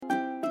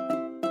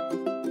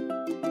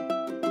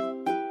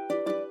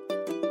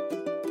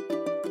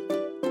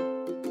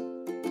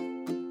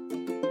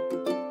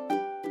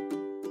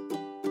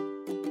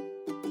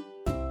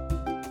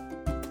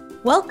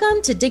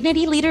Welcome to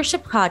Dignity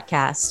Leadership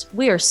Podcast.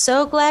 We are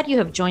so glad you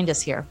have joined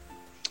us here.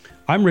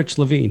 I'm Rich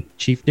Levine,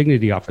 Chief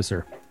Dignity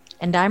Officer.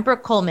 And I'm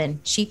Brooke Coleman,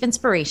 Chief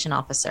Inspiration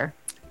Officer.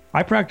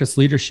 I practice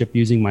leadership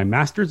using my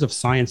Master's of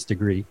Science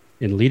degree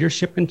in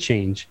Leadership and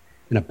Change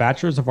and a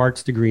Bachelor's of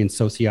Arts degree in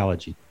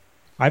Sociology.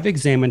 I've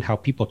examined how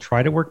people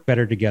try to work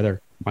better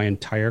together my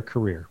entire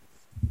career.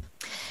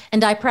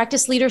 And I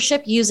practice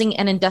leadership using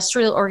an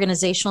industrial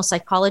organizational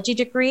psychology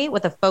degree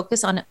with a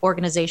focus on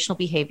organizational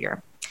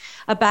behavior.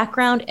 A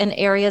background in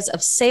areas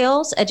of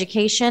sales,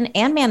 education,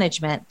 and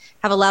management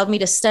have allowed me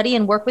to study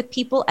and work with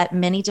people at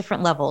many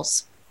different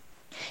levels.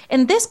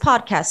 In this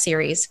podcast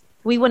series,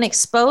 we want to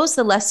expose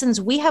the lessons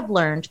we have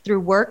learned through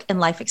work and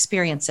life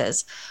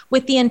experiences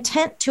with the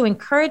intent to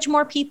encourage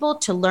more people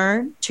to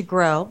learn, to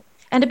grow,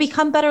 and to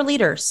become better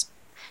leaders.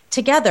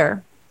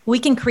 Together, we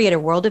can create a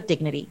world of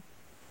dignity.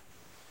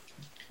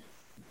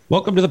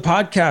 Welcome to the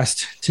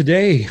podcast.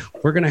 Today,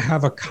 we're going to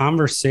have a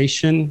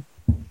conversation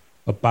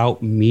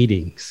about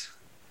meetings.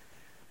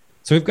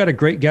 So we've got a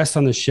great guest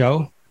on the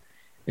show.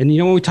 And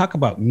when we talk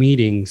about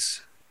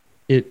meetings,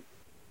 it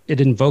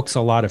invokes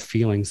a lot of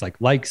feelings like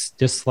likes,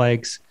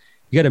 dislikes.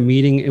 You got a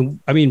meeting. And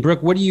I mean,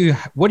 Brooke, what do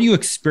you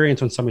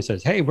experience when somebody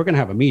says, hey, we're going to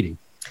have a meeting?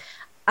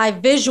 I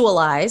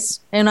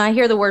visualize, and I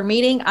hear the word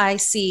meeting, I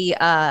see,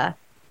 a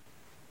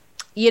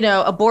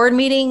board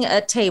meeting,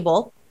 a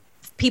table,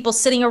 people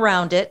sitting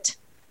around it,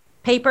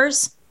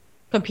 papers,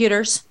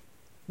 computers,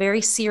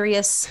 very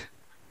serious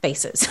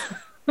faces.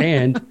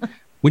 And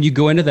when you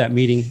go into that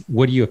meeting,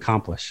 what do you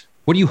accomplish?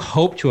 What do you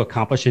hope to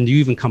accomplish? And do you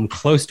even come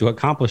close to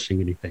accomplishing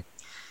anything?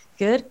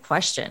 Good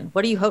question.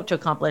 What do you hope to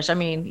accomplish? I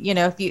mean,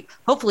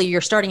 hopefully you're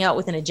starting out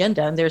with an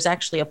agenda and there's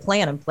actually a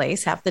plan in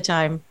place. Half the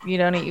time, you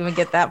don't even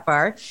get that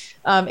far.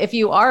 If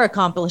you are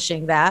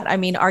accomplishing that, I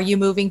mean, are you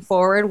moving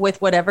forward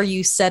with whatever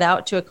you set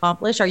out to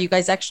accomplish? Are you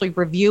guys actually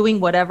reviewing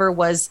whatever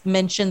was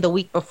mentioned the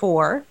week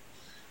before?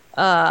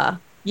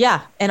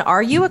 Yeah. And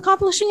are you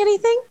accomplishing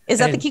anything? Is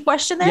that the key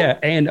question there? Yeah.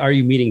 And are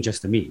you meeting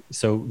just to meet?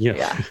 So,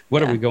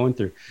 what are we going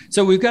through?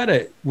 So we've got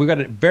a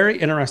very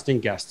interesting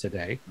guest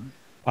today.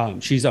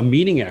 She's a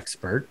meeting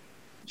expert.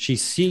 She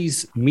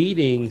sees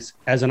meetings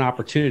as an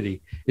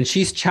opportunity, and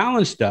she's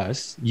challenged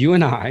us, you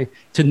and I,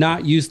 to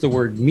not use the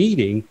word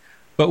meeting.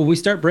 But when we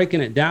start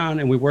breaking it down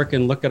and we work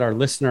and look at our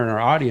listener and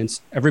our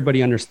audience,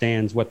 everybody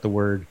understands what the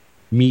word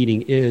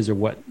meeting is or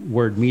what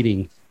word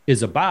meeting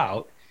is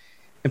about.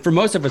 And for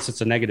most of us,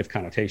 it's a negative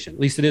connotation. At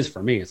least it is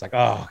for me. It's like,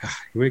 oh, God,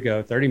 here we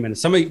go, 30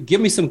 minutes. Somebody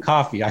give me some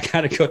coffee. I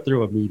got to go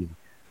through a meeting.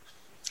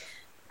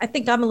 I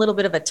think I'm a little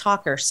bit of a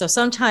talker. So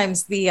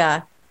sometimes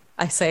I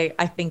say,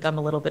 I think I'm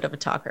a little bit of a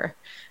talker.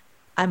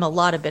 I'm a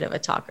lot of bit of a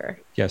talker.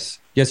 Yes,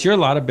 you're a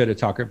lot of bit of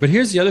talker. But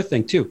here's the other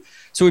thing, too.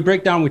 So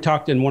we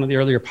talked in one of the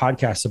earlier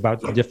podcasts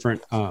about the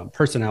different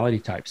personality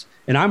types.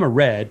 And I'm a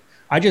red.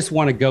 I just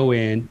want to go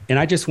in and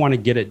I just want to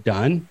get it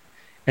done.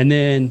 And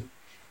then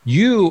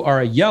you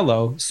are a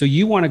yellow, so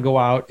you want to go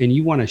out and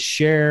you want to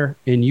share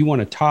and you want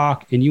to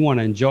talk and you want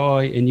to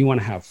enjoy and you want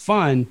to have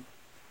fun,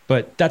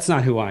 but that's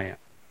not who I am.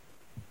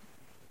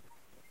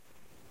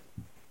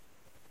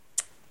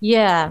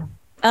 Yeah.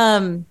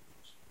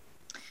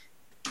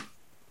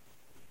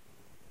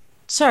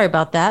 Sorry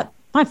about that.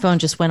 My phone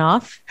just went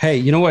off. Hey,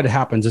 you know what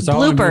happens? It's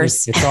all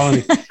bloopers.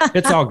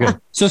 It's all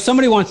good. So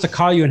somebody wants to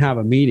call you and have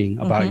a meeting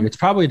about you. It's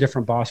probably a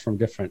different boss from a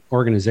different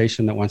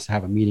organization that wants to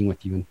have a meeting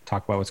with you and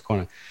talk about what's going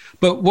on.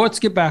 But let's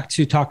get back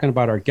to talking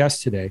about our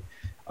guest today.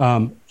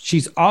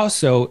 She's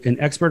also an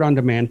expert on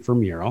demand for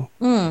Mural.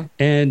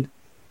 And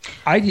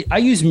I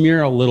use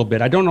Mural a little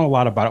bit. I don't know a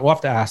lot about it. We'll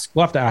have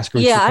to ask her.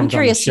 Yeah, I'm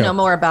curious to know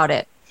more about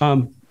it.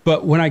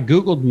 But when I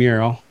Googled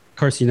Mural, of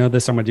course, you know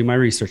this, I'm going to do my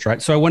research,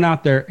 right? So I went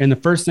out there and the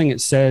first thing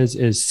it says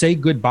is say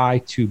goodbye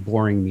to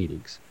boring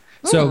meetings.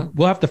 So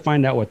we'll have to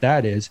find out what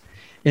that is.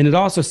 And it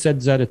also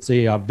says that it's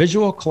a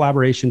visual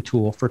collaboration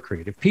tool for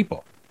creative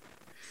people.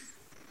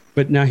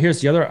 But now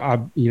here's the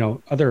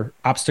other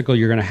obstacle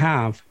you're going to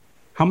have.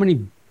 How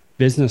many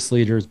business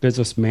leaders,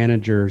 business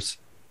managers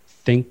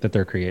think that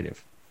they're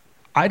creative?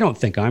 I don't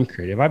think I'm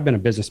creative. I've been a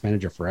business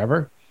manager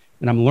forever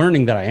and I'm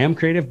learning that I am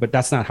creative, but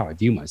that's not how I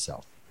view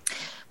myself.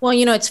 Well,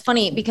 it's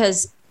funny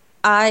because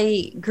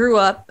I grew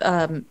up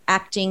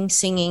acting,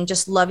 singing,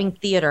 just loving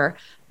theater.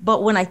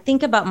 But when I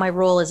think about my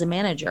role as a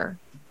manager,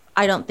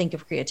 I don't think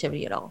of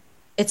creativity at all.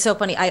 It's so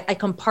funny. I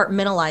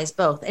compartmentalize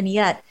both. And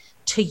yet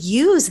to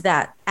use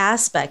that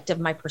aspect of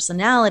my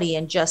personality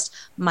and just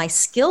my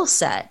skill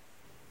set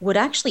would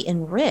actually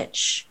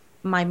enrich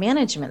my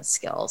management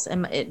skills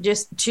and it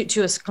just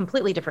to a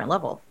completely different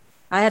level.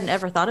 I hadn't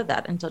ever thought of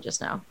that until just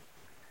now.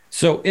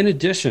 So in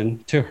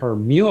addition to her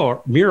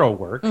mural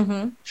work,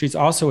 she's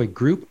also a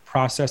group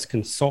process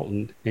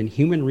consultant and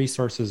human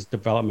resources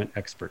development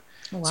expert.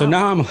 Wow. So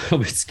now I'm a little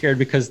bit scared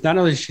because not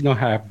only does she know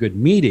how to have good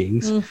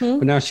meetings,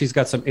 but now she's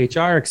got some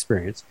HR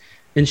experience.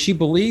 And she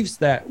believes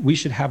that we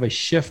should have a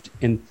shift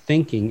in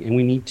thinking and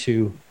we need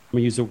to, I'm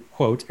going to use a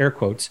quote, air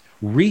quotes,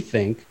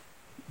 rethink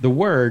the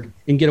word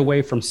and get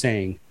away from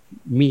saying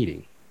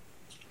meeting.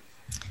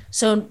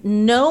 So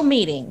no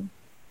meeting.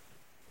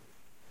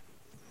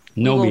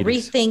 No we'll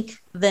meetings. rethink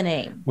the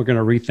name. We're going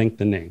to rethink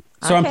the name.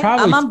 So okay,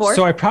 I'm on board.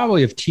 So I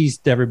probably have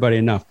teased everybody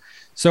enough.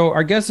 So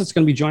our guest that's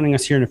going to be joining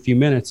us here in a few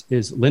minutes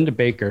is Linda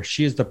Baker.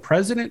 She is the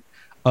president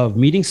of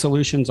Meeting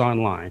Solutions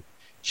Online.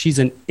 She's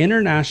an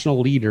international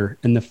leader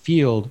in the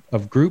field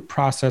of group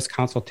process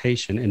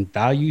consultation and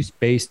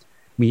values-based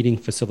meeting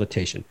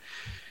facilitation.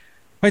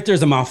 Right,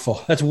 there's a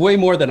mouthful. That's way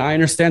more than I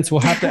understand. So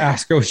we'll have to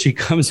ask her when she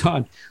comes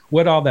on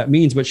what all that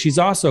means. But she's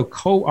also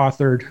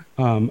co-authored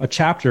a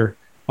chapter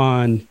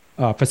on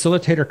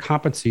facilitator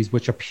competencies,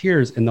 which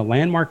appears in the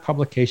landmark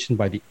publication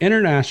by the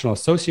International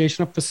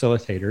Association of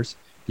Facilitators,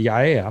 the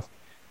IAF,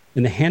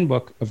 in the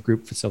Handbook of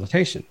Group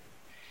Facilitation.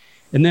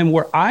 And then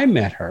where I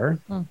met her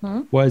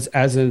was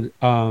as an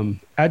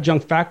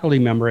adjunct faculty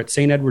member at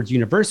St. Edward's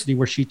University,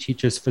 where she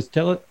teaches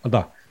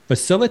the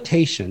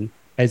facilitation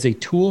as a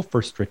tool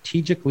for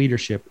strategic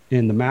leadership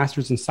in the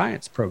Masters in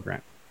Science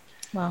program.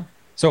 Wow.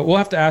 So we'll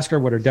have to ask her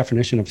what her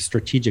definition of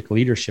strategic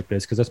leadership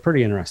is, because that's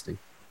pretty interesting.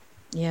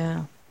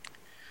 Yeah.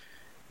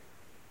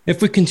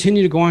 If we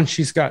continue to go on,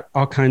 she's got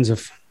all kinds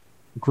of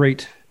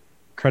great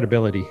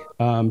credibility.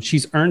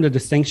 She's earned a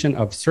distinction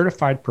of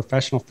Certified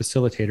Professional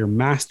Facilitator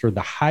Master,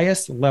 the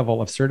highest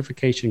level of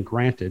certification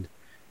granted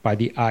by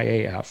the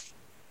IAF.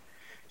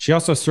 She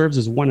also serves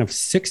as one of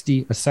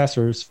 60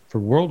 assessors for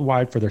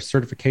worldwide for their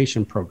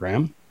certification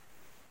program.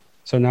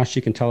 So now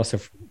she can tell us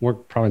if we're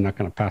probably not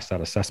going to pass that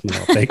assessment,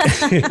 I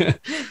think.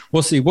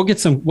 We'll see. We'll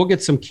get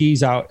some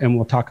keys out and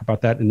we'll talk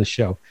about that in the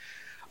show.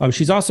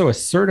 She's also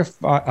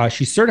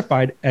she's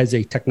certified as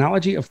a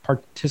technology of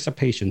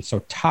participation, so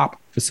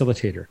TOP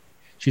facilitator.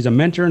 She's a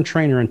mentor and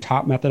trainer in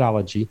TOP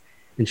methodology,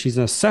 and she's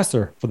an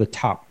assessor for the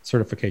TOP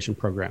certification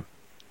program.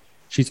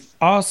 She's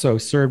also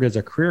served as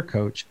a career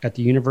coach at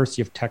the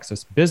University of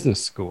Texas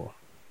Business School.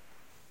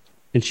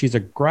 And she's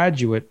a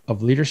graduate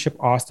of Leadership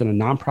Austin, a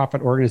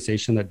nonprofit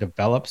organization that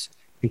develops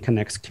and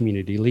connects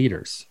community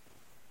leaders.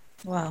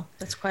 Wow,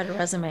 that's quite a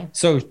resume.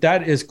 So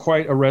that is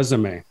quite a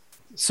resume.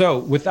 So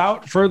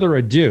without further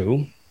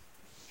ado,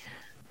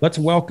 let's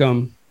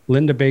welcome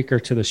Linda Baker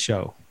to the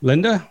show.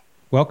 Linda,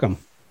 welcome.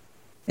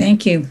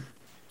 Thank you.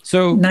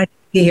 So nice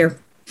to be here.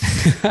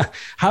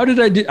 How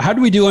did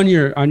we do on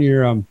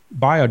your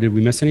bio? Did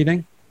we miss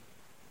anything?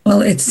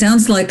 Well, it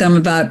sounds like I'm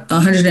about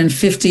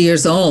 150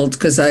 years old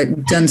because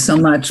I've done so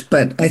much,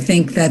 but I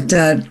think that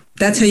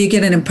that's how you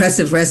get an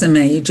impressive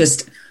resume. You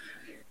just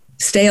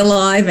stay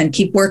alive and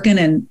keep working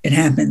and it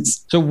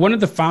happens. So one of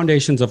the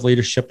foundations of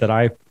leadership that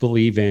I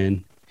believe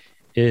in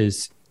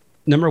is,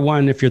 number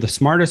one, if you're the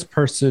smartest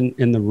person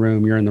in the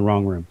room, you're in the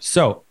wrong room.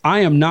 So I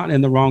am not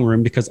in the wrong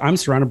room because I'm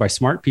surrounded by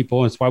smart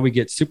people. And it's why we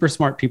get super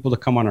smart people to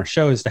come on our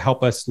shows to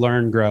help us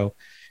learn, grow,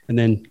 and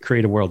then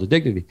create a world of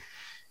dignity.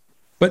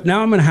 But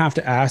now I'm going to have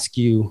to ask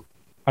you,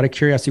 out of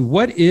curiosity,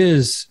 what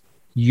is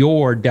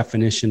your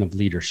definition of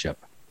leadership?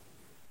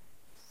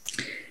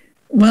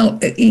 Well,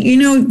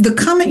 the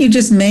comment you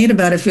just made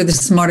about if you're the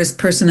smartest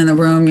person in the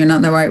room, you're not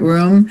in the right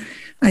room,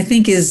 I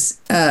think is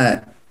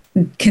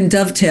can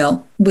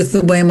dovetail with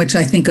the way in which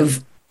I think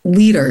of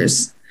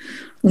leaders.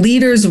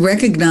 Leaders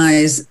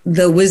recognize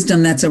the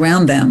wisdom that's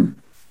around them,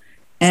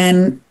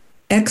 and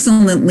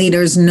excellent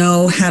leaders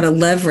know how to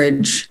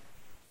leverage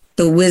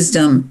the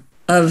wisdom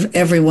of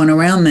everyone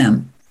around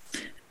them.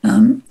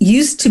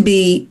 Used to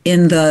be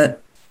in the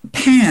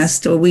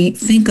past, what we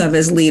think of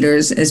as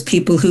leaders as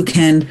people who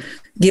can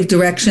give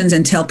directions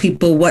and tell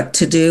people what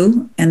to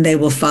do, and they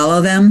will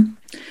follow them.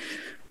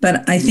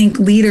 But I think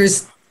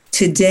leaders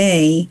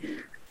today,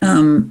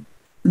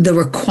 the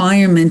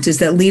requirement is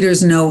that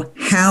leaders know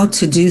how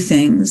to do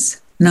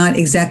things, not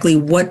exactly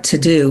what to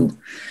do.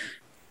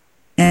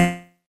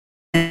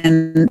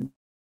 And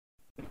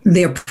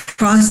their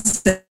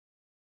process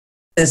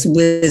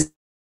wisdom,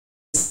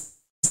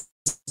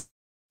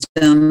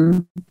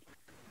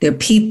 their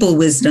people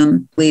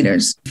wisdom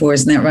leaders.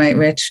 Isn't that right,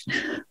 Rich?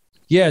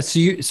 Yeah. So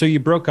you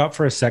broke up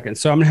for a second.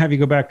 So I'm going to have you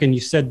go back, and you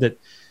said that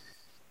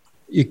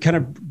you kind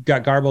of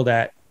got garbled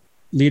at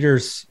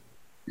leaders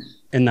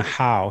in the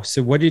how.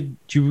 So do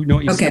you know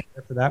what you said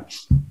for that?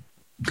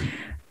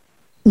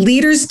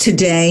 Leaders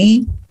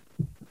today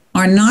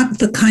are not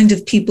the kind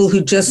of people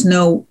who just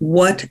know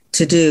what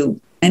to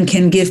do and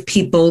can give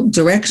people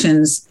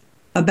directions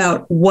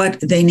about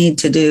what they need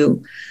to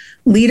do.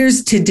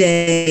 Leaders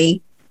today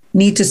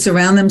need to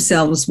surround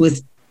themselves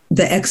with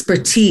the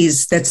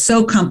expertise that's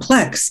so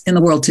complex in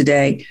the world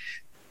today.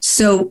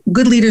 So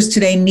good leaders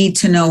today need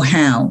to know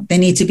how. They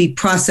need to be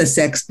process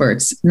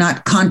experts,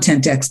 not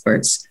content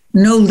experts.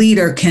 No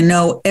leader can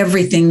know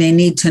everything they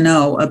need to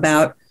know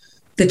about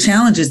the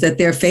challenges that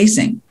they're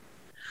facing.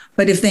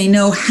 But if they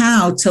know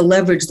how to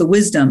leverage the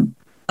wisdom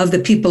of the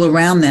people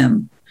around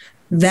them,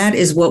 that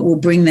is what will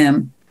bring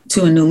them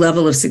to a new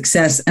level of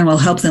success and will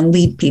help them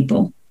lead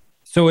people.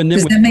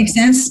 Does that make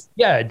sense?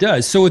 Yeah, it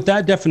does. So with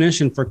that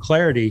definition, for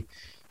clarity,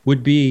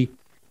 would be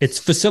it's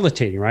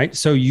facilitating, right?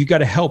 So you got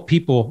to help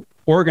people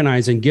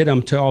organize and get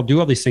them to all do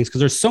all these things because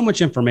there's so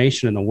much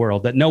information in the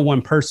world that no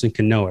one person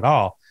can know it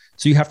all.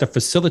 So you have to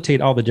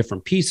facilitate all the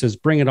different pieces,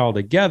 bring it all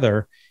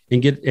together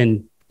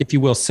and if you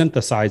will,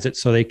 synthesize it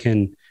so they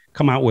can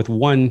come out with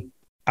one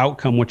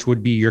outcome, which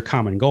would be your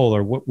common goal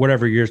or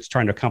whatever you're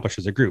trying to accomplish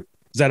as a group.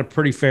 Is that a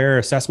pretty fair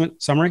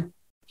assessment summary?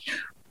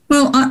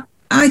 Well,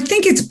 I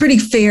think it's a pretty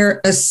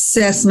fair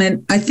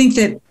assessment. I think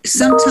that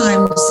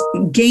sometimes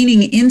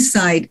gaining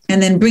insight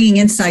and then bringing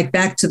insight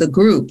back to the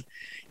group,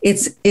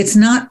 it's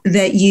not a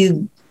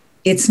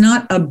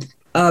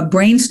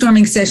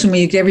brainstorming session where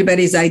you get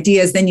everybody's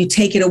ideas, then you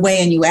take it away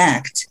and you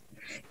act.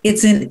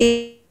 It's an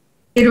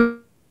iterative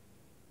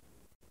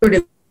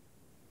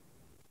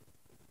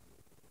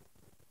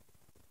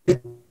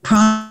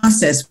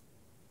process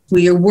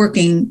where you're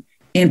working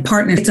in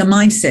partner. It's a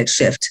mindset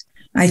shift.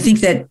 I think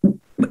that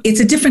it's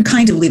a different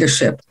kind of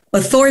leadership.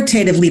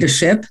 Authoritative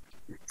leadership,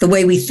 the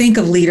way we think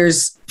of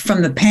leaders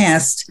from the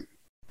past,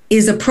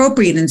 is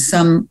appropriate at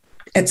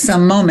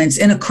some moments.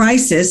 In a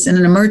crisis, in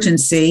an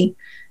emergency,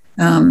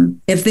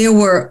 if there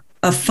were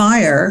a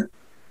fire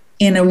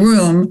in a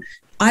room,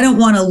 I don't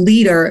want a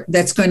leader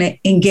that's going to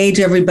engage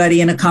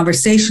everybody in a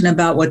conversation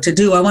about what to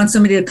do. I want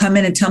somebody to come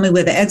in and tell me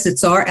where the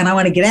exits are, and I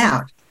want to get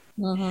out.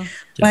 Mm-hmm.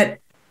 But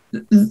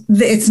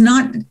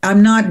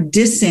I'm not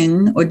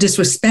dissing or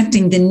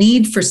disrespecting the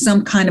need for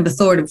some kind of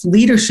authoritative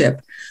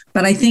leadership,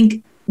 but I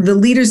think the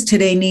leaders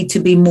today need to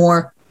be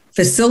more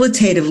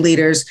facilitative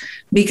leaders,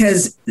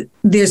 because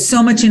there's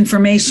so much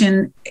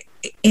information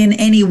in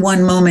any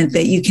one moment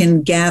that you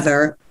can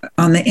gather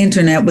on the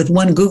internet with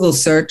one Google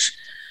search,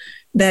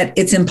 that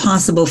it's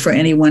impossible for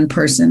any one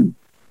person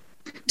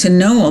to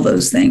know all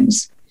those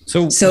things.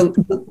 So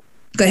go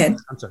ahead.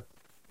 I'm sorry.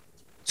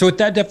 So with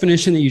that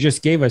definition that you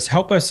just gave us,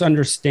 help us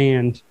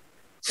understand.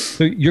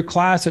 So your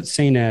class at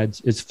St. Ed's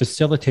is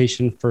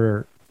facilitation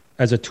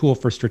as a tool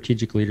for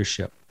strategic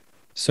leadership.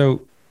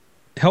 So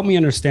help me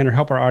understand, or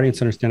help our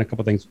audience understand a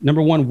couple of things.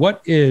 Number one,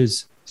 what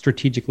is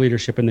strategic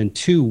leadership? And then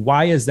two,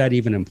 why is that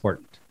even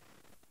important?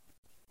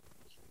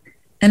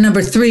 And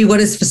number three, what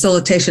does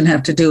facilitation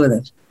have to do with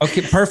it?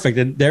 Okay, perfect.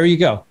 And there you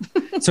go.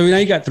 So now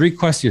you got 3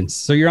 questions.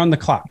 So you're on the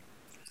clock.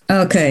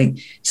 Okay.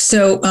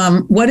 So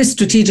what is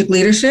strategic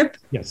leadership?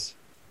 Yes.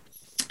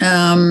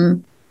 I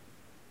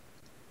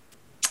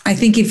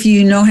think if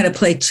you know how to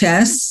play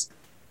chess,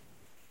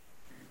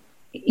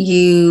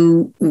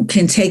 you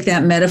can take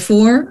that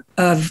metaphor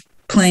of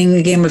playing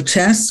the game of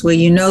chess, where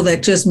you know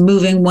that just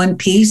moving one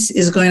piece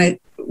is going to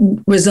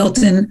result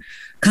in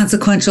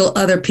consequential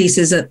other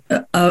pieces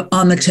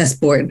on the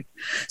chessboard.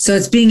 So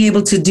it's being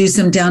able to do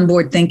some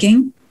downboard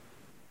thinking.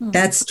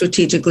 That's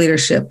strategic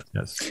leadership.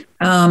 Yes.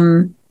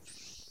 You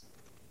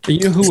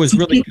know who was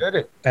really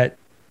good at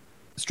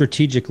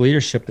strategic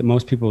leadership that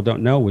most people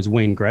don't know was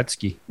Wayne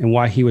Gretzky, and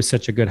why he was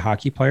such a good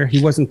hockey player.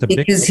 He wasn't the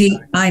biggest.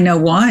 I know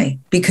why.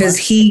 Because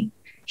he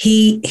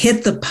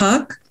hit the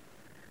puck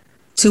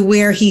to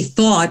where he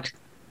thought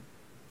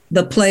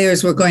the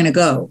players were going to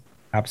go.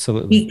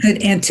 Absolutely. He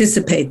could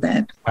anticipate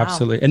that. Wow.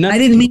 Absolutely. And I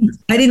didn't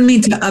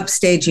mean to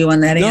upstage you on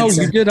that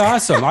answer. No, you did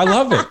awesome. I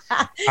love it.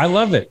 I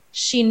love it.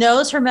 She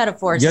knows her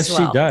metaphors yes, as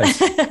well. Yes,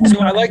 she does.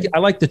 So I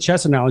like the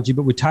chess analogy,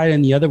 but we tie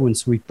in the other one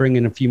so we bring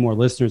in a few more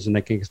listeners, and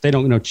if they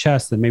don't know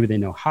chess, then maybe they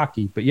know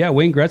hockey. But yeah,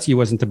 Wayne Gretzky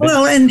wasn't the best.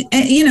 Well, and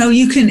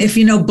you can, if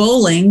you know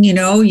bowling, you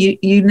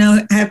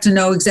have to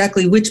know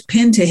exactly which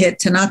pin to hit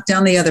to knock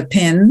down the other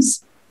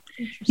pins.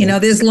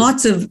 There's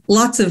lots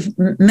of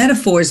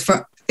metaphors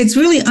for. It's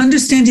really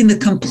understanding the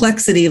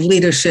complexity of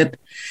leadership,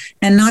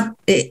 and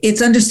it's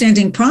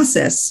understanding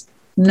process,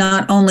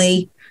 not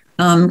only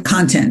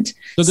content.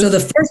 So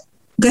the first,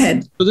 go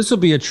ahead. So this will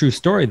be a true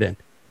story then.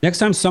 Next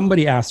time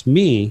somebody asks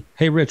me,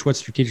 hey, Rich, what's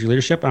strategic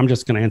leadership? I'm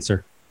just going to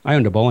answer, I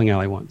owned a bowling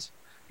alley once.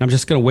 And I'm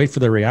just going to wait for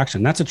their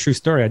reaction. That's a true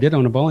story. I did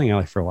own a bowling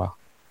alley for a while.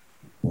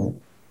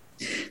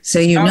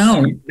 So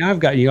now I've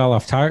got you all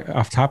off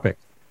topic.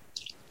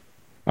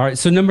 All right.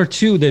 So number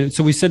 2, then.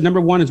 So we said number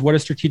 1 is what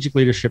is strategic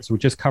leadership. So we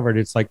just covered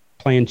it's like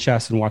playing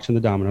chess and watching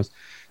the dominoes.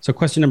 So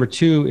question number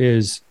 2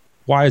 is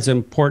why is it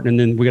important? And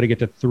then we got to get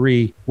to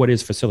 3. What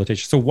is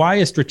facilitation? So why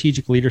is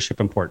strategic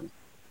leadership important?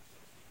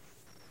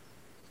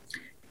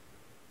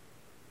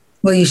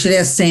 Well, you should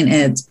ask St.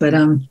 Ed's, but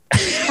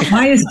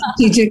why is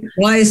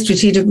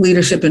strategic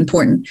leadership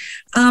important?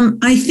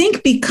 I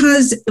think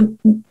because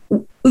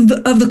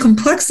of the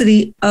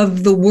complexity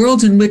of the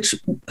world in which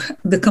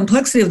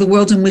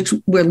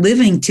we're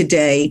living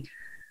today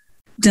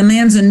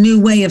demands a new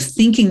way of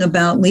thinking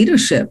about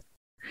leadership,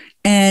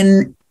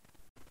 and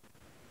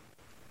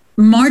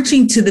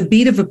marching to the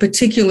beat of a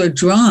particular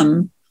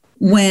drum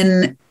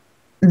when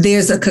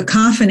there's a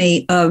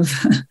cacophony of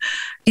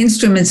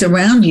instruments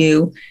around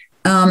you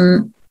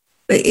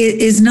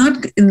is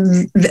not,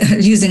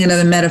 using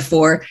another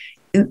metaphor,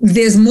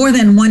 there's more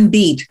than one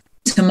beat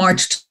to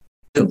march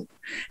to.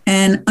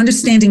 And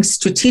understanding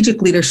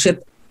strategic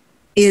leadership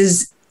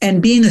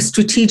and being a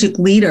strategic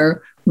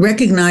leader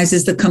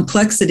recognizes the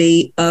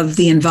complexity of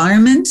the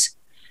environment,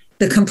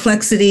 the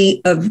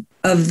complexity of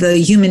the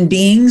human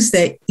beings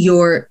that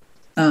you're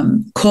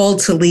called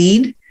to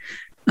lead,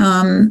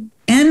 and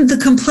the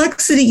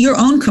complexity, your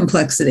own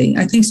complexity.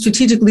 I think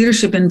strategic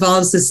leadership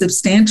involves a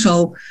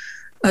substantial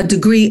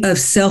degree of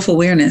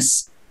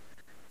self-awareness.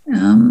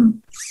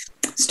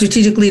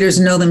 strategic leaders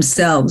know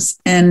themselves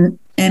and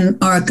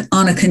are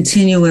on a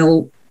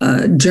continual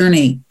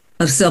journey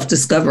of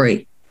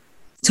self-discovery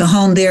to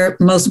hone their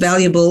most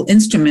valuable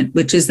instrument,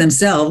 which is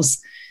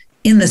themselves,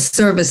 in the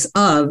service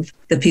of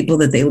the people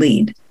that they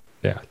lead.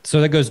 Yeah.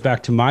 So that goes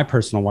back to my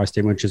personal why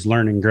statement, which is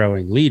learning,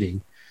 growing,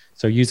 leading.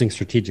 So using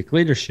strategic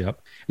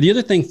leadership. The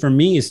other thing for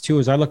me is too,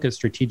 as I look at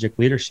strategic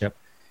leadership,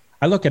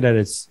 I look at it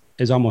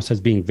as almost as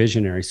being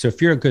visionary. So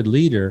if you're a good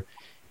leader,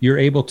 you're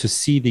able to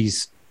see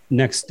these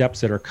next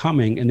steps that are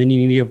coming, and then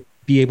you need to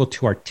be able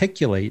to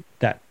articulate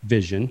that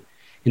vision.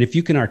 And if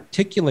you can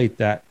articulate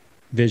that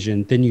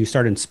vision, then you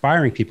start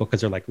inspiring people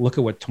because they're like, look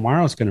at what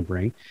tomorrow's going to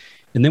bring.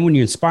 And then when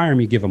you inspire them,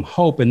 you give them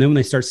hope. And then when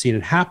they start seeing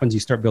it happens, you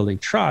start building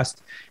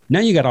trust. Now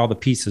you got all the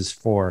pieces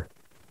for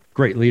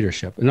great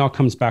leadership. And it all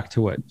comes back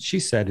to what she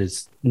said,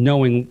 is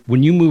knowing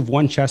when you move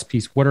one chess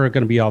piece, what are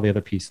going to be all the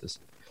other pieces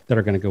that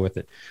are going to go with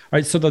it. All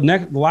right. So the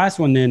last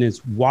one then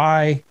is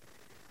why,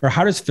 or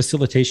how does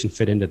facilitation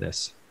fit into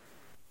this?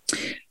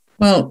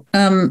 Well,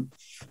 I'm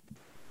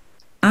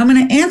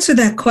going to answer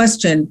that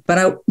question, but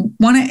I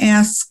want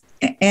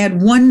to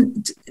add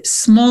one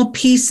small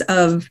piece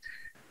of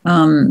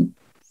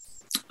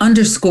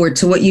underscore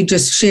to what you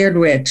just shared,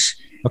 Rich.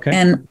 Okay.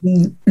 And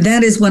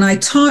that is when I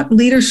taught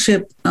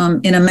leadership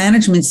in a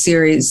management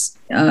series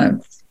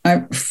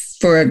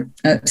for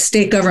a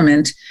state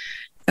government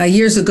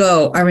years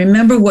ago. I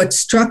remember what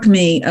struck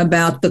me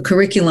about the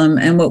curriculum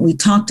and what we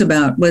talked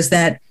about was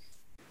that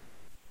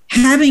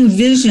having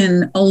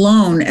vision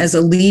alone as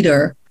a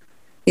leader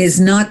is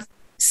not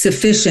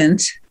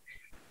sufficient,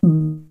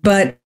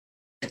 but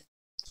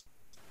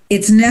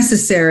it's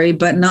necessary,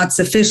 but not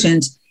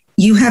sufficient.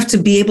 You have to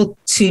be able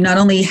to not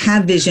only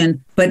have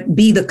vision, but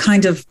be the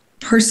kind of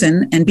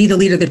person and be the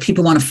leader that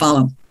people want to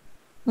follow.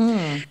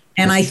 And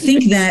I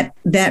think that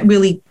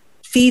really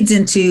feeds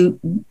into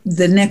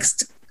the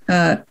next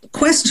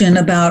question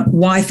about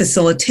why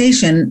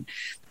facilitation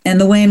and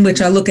the way in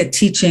which I look at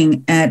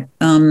teaching at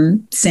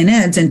St.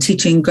 Ed's and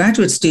teaching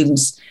graduate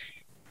students.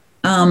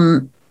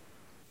 And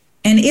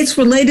it's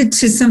related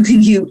to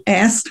something you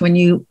asked when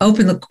you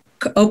opened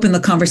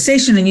the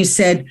conversation, and you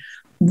said,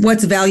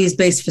 what's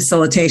values-based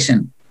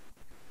facilitation?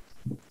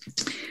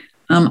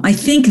 I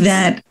think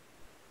that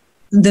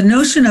the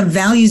notion of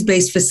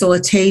values-based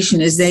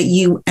facilitation is that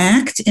you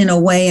act in a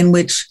way in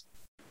which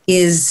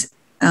is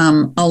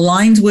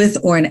aligned with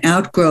or an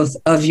outgrowth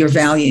of your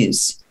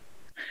values.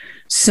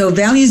 So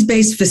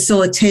values-based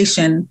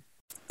facilitation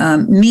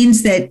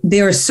means that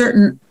there are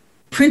certain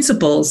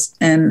principles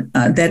and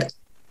that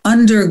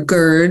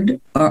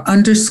undergird or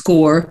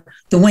underscore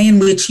the way in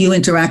which you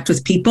interact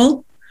with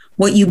people,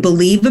 what you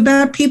believe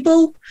about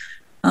people,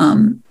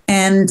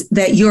 and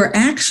that your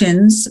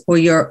actions or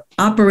your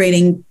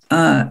operating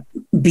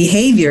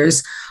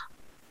behaviors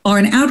are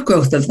an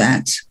outgrowth of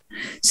that.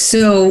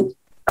 So,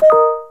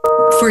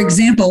 for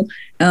example,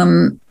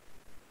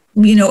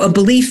 a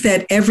belief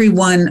that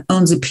everyone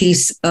owns a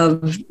piece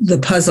of the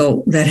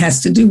puzzle that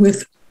has to do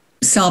with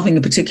solving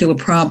a particular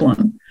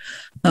problem,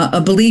 a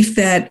belief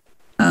that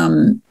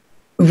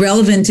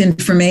relevant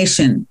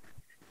information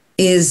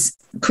is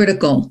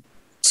critical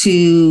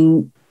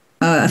to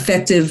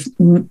effective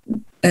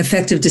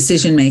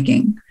decision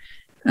making.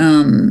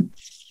 A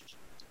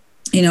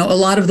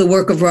lot of the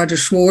work of Roger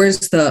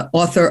Schwartz, the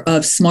author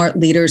of Smart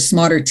Leaders,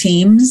 Smarter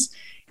Teams,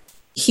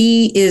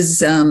 he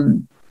is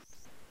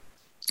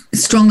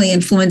strongly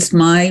influenced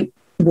my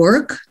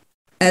work,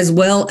 as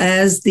well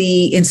as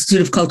the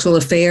Institute of Cultural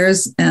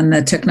Affairs and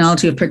the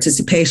Technology of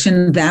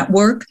Participation, that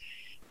work.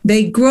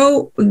 They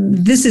grow,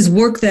 this is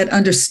work that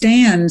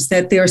understands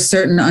that there are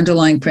certain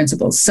underlying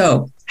principles.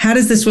 So how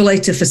does this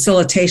relate to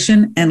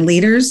facilitation and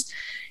leaders?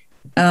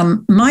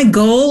 My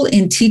goal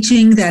in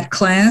teaching that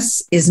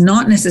class is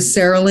not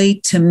necessarily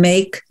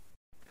to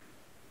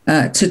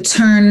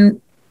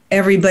turn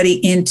everybody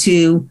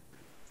into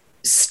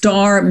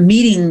star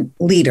meeting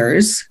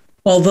leaders,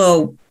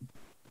 although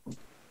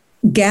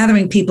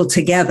gathering people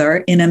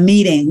together in a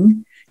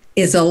meeting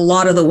is a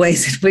lot of the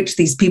ways in which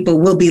these people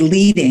will be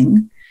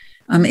leading.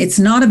 It's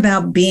not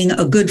about being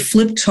a good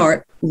flip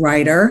chart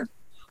writer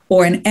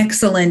or an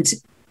excellent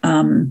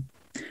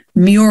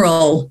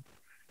mural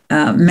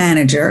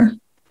manager.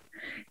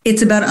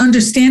 It's about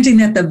understanding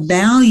that the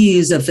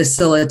values of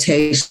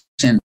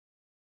facilitation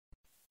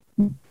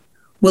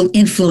will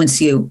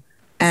influence you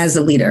as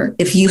a leader.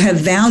 If you have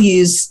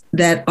values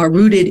that are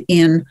rooted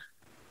in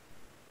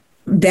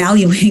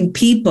valuing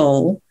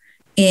people,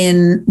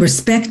 in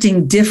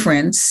respecting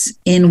difference,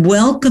 in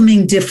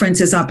welcoming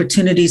difference as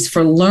opportunities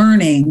for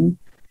learning,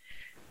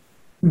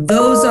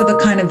 those are the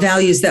kind of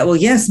values that will,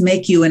 yes,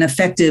 make you an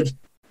effective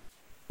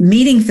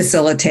meeting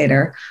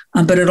facilitator,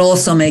 but it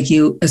also make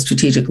you a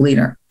strategic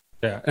leader.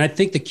 Yeah, and I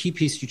think the key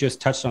piece you just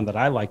touched on that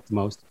I like the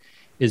most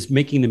is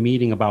making the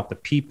meeting about the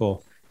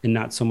people and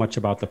not so much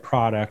about the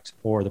product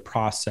or the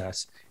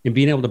process, and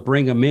being able to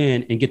bring them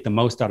in and get the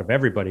most out of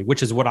everybody,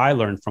 which is what I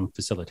learned from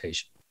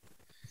facilitation.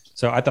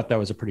 So I thought that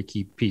was a pretty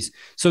key piece.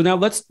 So now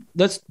let's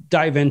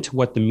dive into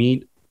what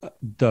the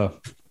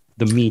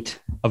the meat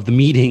of the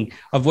meeting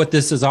of what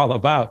this is all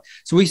about.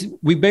 So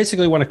we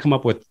basically want to come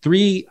up with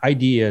 3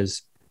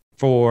 ideas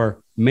for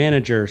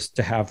managers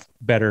to have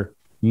better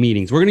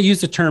meetings. We're going to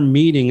use the term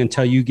meeting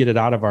until you get it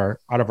out of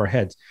our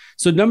heads.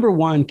 So number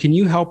 1, can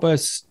you help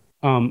us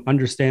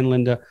understand,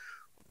 Linda,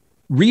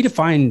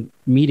 redefine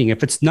meeting?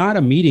 If it's not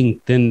a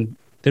meeting, then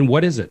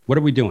what is it? What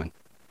are we doing?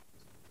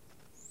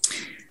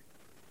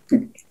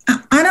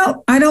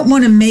 I don't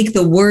want to make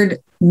the word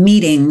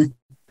meeting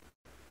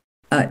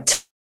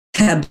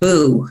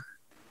taboo.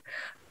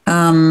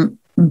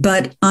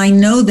 But I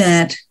know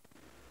that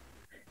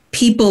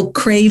people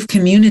crave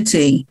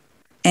community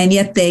and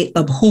yet they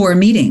abhor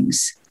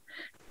meetings.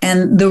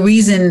 And the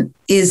reason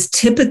is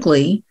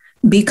typically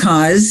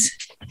because,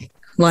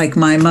 like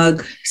my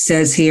mug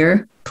says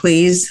here,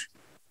 please,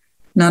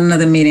 not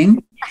another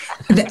meeting.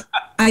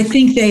 I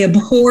think they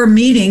abhor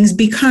meetings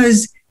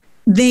because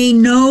they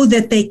know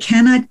that they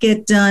cannot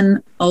get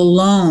done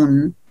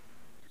alone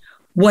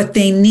what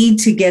they need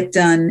to get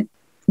done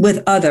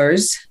with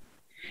others.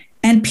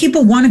 And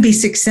people want to be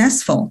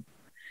successful.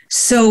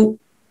 So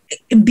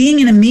being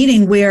in a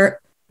meeting where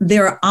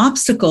there are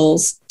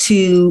obstacles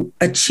to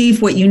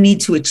achieve what you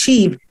need to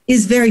achieve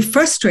is very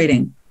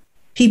frustrating.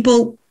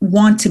 People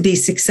want to be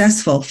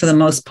successful for the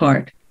most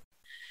part.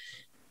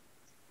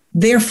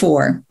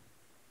 Therefore,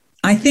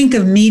 I think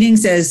of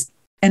meetings as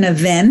an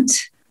event,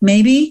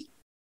 maybe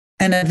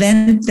an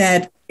event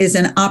that is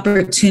an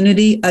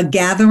opportunity, a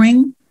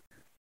gathering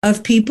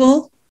of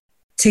people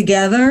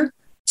together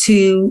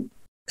to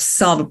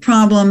solve a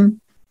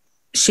problem,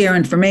 share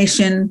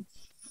information,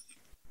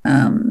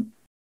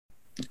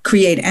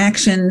 create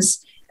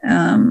actions.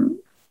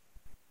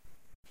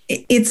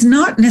 It's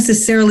not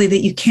necessarily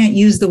that you can't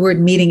use the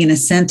word meeting in a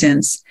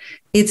sentence.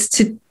 It's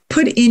to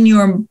put in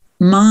your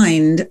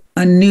mind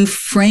a new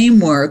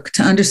framework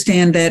to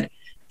understand that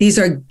these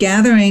are a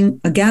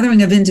gathering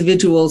of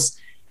individuals,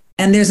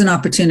 and there's an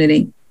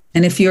opportunity.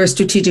 And if you're a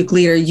strategic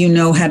leader, you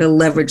know how to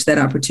leverage that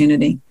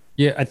opportunity.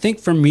 Yeah, I think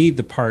for me,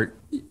 the part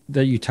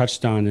that you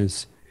touched on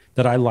is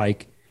that I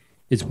like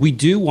is we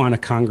do want to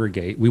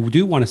congregate. We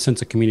do want a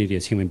sense of community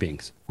as human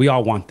beings. We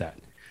all want that.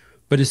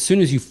 But as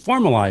soon as you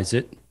formalize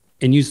it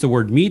and use the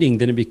word meeting,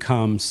 then it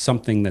becomes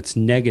something that's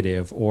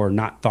negative or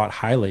not thought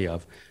highly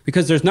of.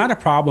 Because there's not a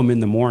problem in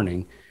the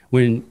morning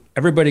when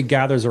everybody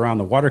gathers around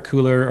the water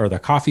cooler or the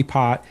coffee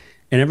pot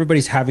and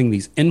everybody's having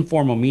these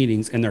informal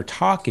meetings and they're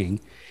talking.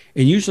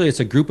 And usually it's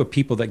a group of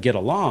people that get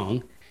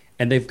along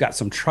and they've got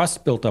some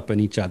trust built up in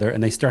each other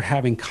and they start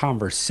having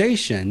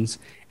conversations,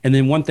 and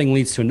then one thing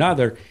leads to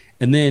another.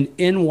 And then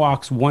in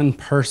walks one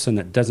person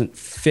that doesn't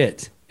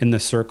fit in the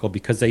circle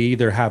because they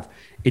either have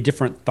a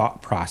different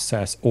thought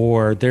process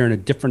or they're in a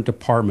different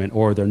department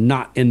or they're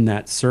not in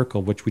that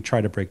circle, which we try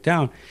to break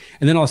down.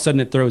 And then all of a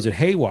sudden it throws it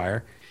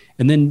haywire.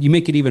 And then you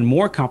make it even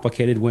more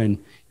complicated when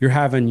you're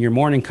having your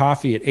morning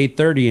coffee at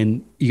 8:30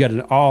 and you got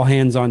an all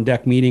hands on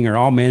deck meeting or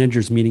all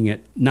managers meeting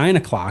at 9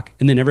 o'clock,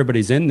 and then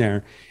everybody's in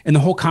there and the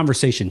whole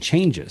conversation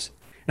changes.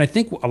 And I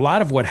think a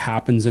lot of what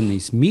happens in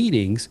these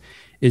meetings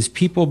is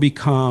people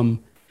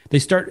they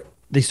start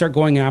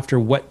going after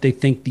what they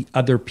think the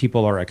other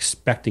people are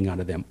expecting out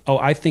of them. Oh,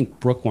 I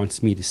think Brooke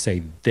wants me to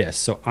say this,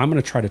 so I'm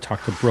going to try to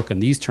talk to Brooke in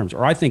these terms.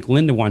 Or I think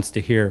Linda wants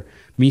to hear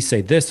me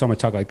say this, so I'm going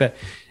to talk like that.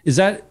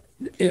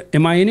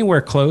 Am I anywhere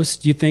close,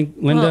 do you think,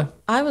 Linda? Well,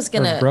 I was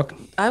going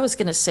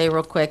to say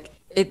real quick,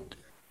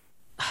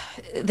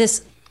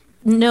 this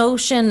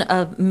notion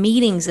of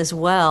meetings as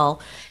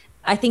well,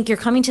 I think you're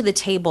coming to the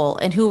table,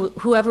 and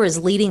whoever is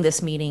leading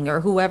this meeting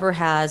or whoever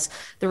has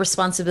the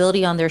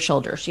responsibility on their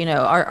shoulders,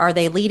 are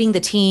they leading the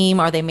team?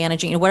 Are they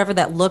managing, whatever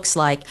that looks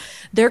like?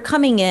 They're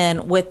coming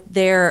in with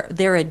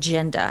their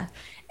agenda.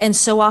 And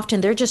so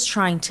often they're just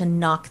trying to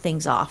knock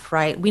things off,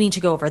 right? We need to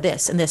go over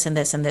this and this and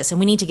this and this, and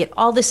we need to get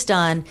all this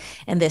done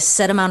in this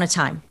set amount of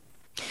time.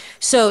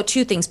 So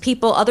 2 things,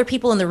 other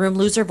people in the room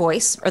lose their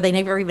voice, or they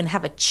never even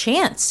have a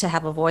chance to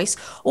have a voice,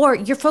 or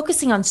you're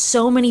focusing on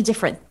so many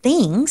different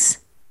things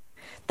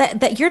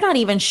that you're not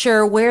even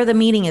sure where the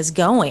meeting is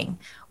going.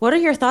 What are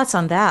your thoughts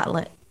on that,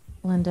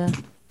 Linda?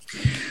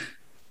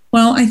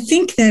 Well, I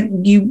think that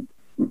you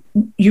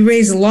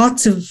raise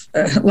lots of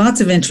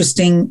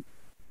interesting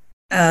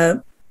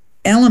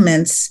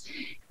elements.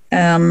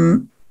 A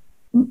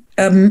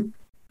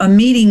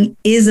meeting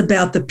is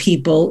about the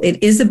people,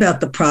 it is about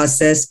the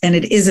process, and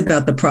it is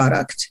about the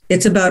product.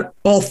 It's about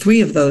all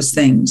 3 of those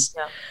things.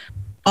 Yeah.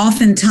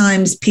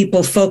 Oftentimes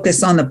people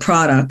focus on the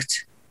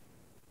product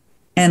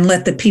and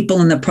let the people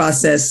in the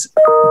process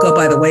go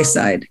by the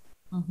wayside.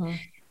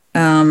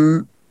 Mm-hmm.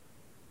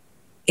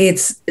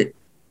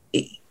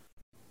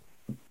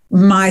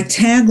 My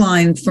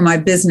tagline for my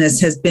business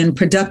has been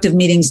productive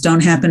meetings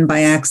don't happen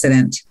by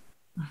accident.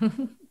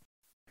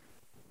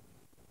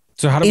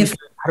 So how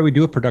do we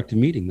do a productive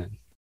meeting then?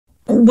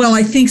 Well,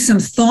 I think some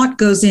thought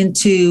goes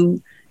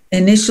into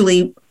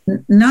initially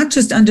not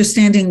just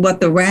understanding what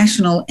the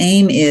rational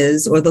aim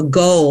is or the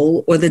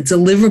goal or the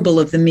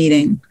deliverable of the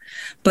meeting,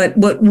 but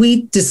what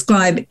we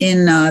describe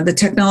in the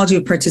technology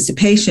of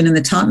participation in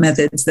the top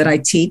methods that I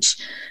teach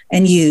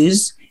and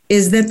use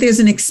is that there's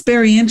an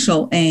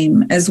experiential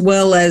aim as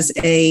well as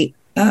a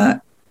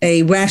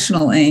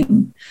rational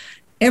aim.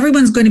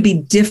 Everyone's going to be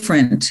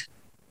different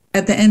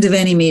at the end of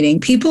any meeting.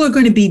 People are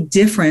going to be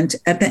different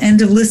at the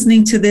end of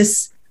listening to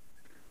this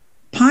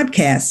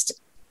podcast.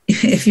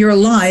 If you're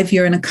alive,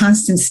 you're in a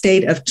constant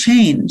state of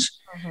change.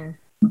 Mm-hmm.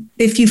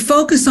 If you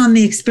focus on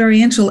the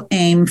experiential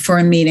aim for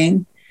a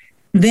meeting,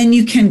 then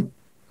you can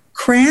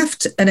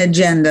craft an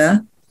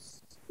agenda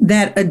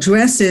that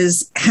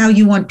addresses how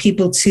you want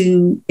people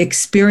to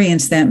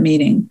experience that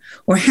meeting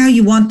or how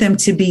you want them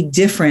to be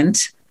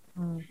different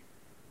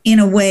in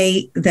a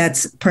way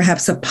that's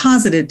perhaps a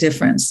positive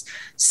difference.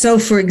 So,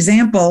 for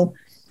example,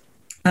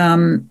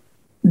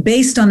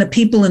 based on the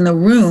people in the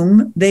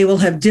room, they will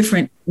have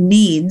different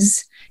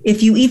needs.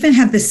 If you even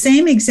have the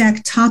same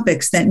exact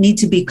topics that need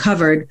to be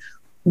covered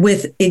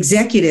with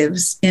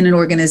executives in an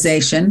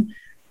organization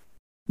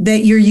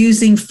that you're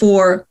using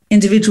for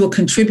individual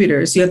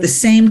contributors, you have the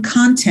same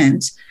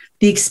content,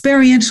 the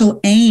experiential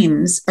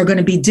aims are going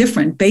to be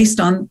different based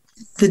on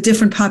the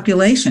different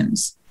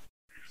populations.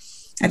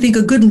 I think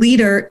a good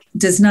leader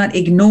does not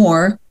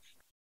ignore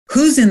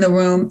who's in the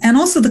room and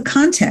also the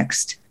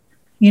context.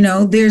 You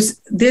know,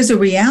 there's a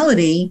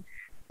reality,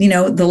 you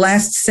know, the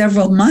last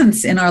several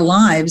months in our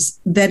lives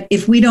that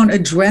if we don't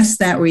address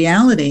that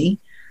reality,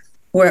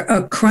 where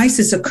a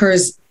crisis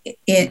occurs,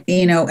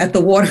 you know, at the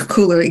water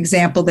cooler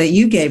example that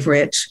you gave,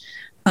 Rich,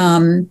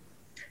 you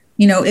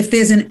know, if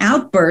there's an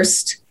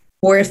outburst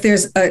or if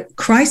there's a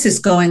crisis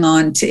going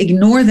on, to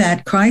ignore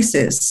that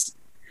crisis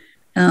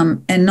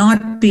and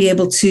not be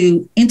able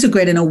to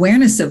integrate an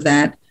awareness of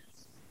that,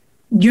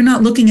 you're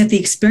not looking at the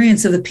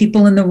experience of the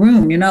people in the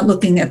room. You're not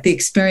looking at the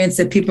experience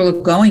that people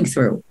are going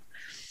through.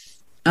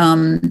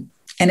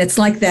 And it's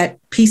like that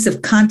piece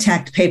of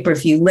contact paper.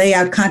 If you lay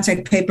out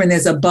contact paper and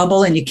there's a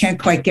bubble and you can't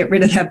quite get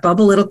rid of that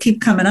bubble, it'll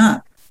keep coming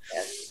up.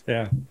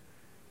 Yeah.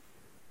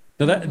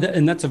 So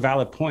and that's a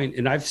valid point.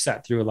 And I've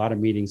sat through a lot of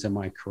meetings in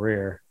my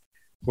career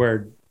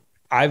where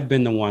I've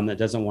been the one that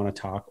doesn't want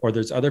to talk, or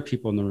there's other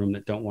people in the room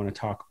that don't want to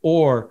talk,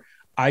 or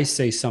I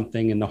say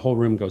something and the whole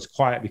room goes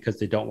quiet because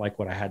they don't like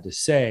what I had to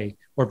say,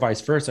 or vice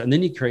versa. And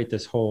then you create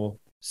this whole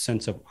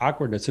sense of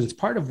awkwardness. And it's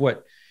part of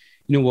what,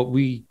 you know, what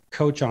we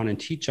coach on and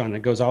teach on.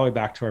 It goes all the way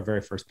back to our very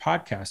first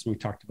podcast when we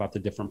talked about the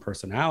different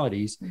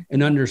personalities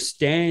and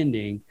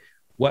understanding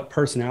what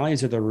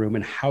personalities are in the room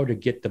and how to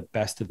get the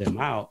best of them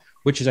out,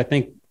 which is, I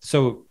think,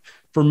 so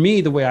for me,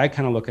 the way I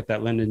kind of look at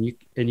that, Linda,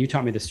 and you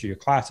taught me this through your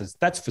classes,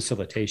 that's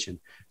facilitation.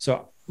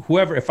 So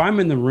whoever, if I'm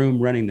in the room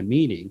running the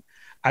meeting,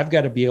 I've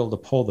got to be able to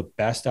pull the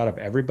best out of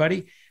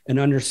everybody and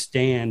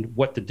understand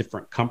what the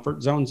different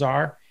comfort zones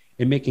are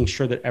and making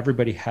sure that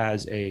everybody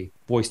has a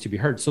voice to be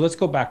heard. So let's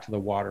go back to the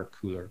water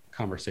cooler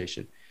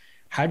conversation.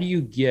 How do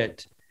you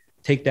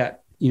take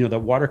that, you know, the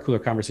water cooler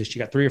conversation?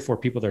 You got 3 or 4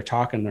 people there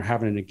talking, they're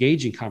having an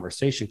engaging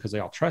conversation because they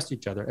all trust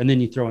each other. And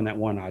then you throw in that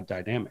one odd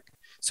dynamic.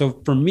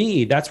 So for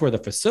me, that's where the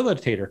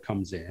facilitator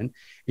comes in,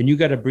 and you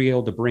got to be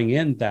able to bring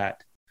in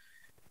that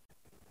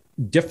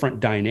different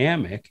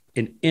dynamic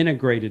and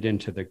integrate it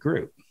into the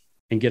group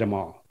and get them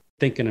all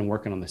thinking and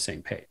working on the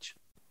same page.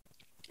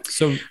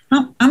 So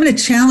I'm going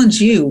to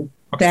challenge you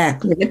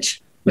back,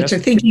 Rich, which I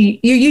think you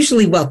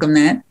usually welcome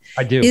that.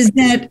 I do. Is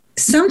that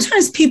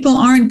sometimes people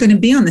aren't going to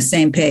be on the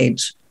same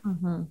page.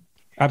 Mm-hmm.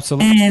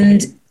 Absolutely.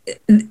 And,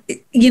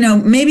 you know,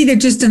 maybe they're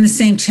just in the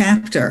same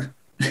chapter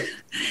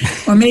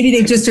or maybe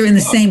they just are in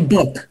the same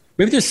book.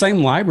 Maybe the same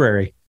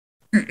library.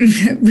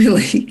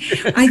 Really.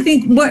 I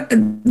think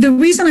the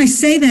reason I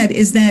say that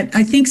is that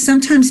I think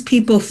sometimes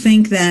people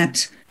think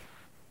that,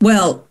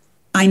 well,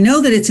 I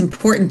know that it's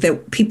important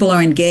that people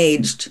are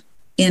engaged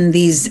in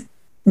these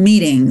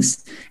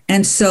meetings.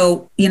 And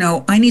so, you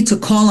know, I need to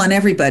call on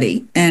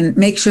everybody and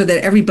make sure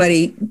that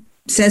everybody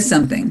says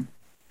something.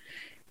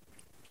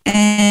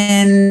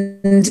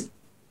 And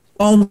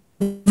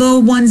although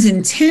one's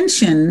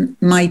intention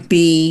might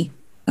be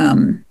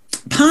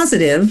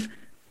positive,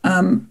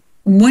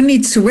 one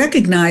needs to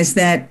recognize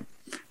that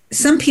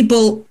some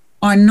people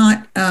are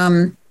not,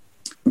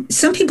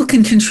 some people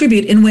can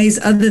contribute in ways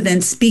other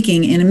than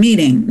speaking in a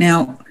meeting.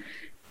 Now,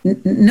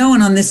 no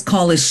one on this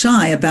call is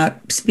shy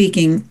about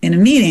speaking in a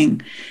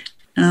meeting.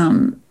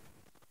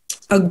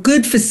 A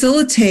good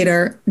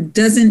facilitator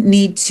doesn't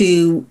need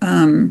to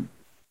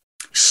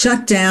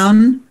shut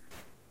down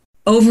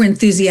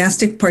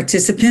over-enthusiastic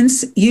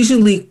participants,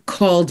 usually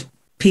called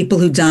people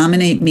who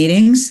dominate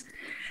meetings.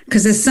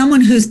 Because as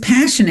someone who's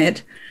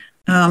passionate,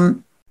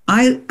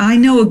 I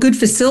know a good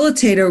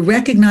facilitator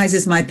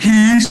recognizes my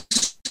passion,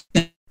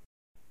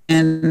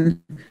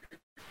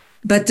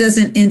 but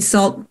doesn't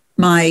insult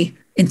my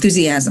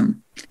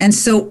enthusiasm. And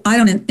so I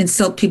don't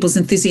insult people's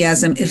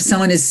enthusiasm if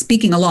someone is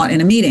speaking a lot in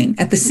a meeting.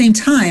 At the same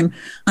time,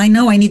 I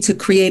know I need to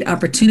create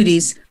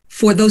opportunities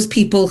for those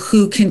people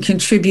who can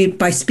contribute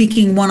by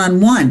speaking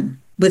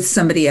one-on-one with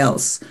somebody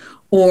else,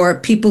 or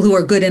people who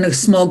are good in a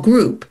small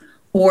group,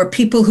 or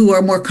people who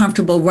are more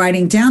comfortable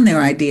writing down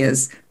their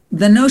ideas.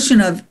 The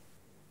notion of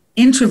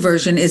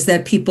introversion is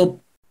that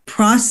people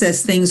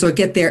process things or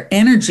get their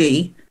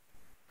energy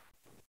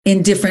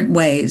in different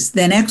ways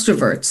than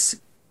extroverts.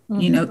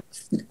 You know,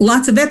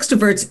 lots of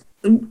extroverts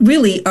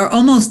really are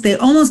they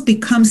almost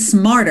become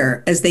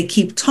smarter as they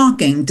keep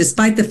talking,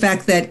 despite the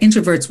fact that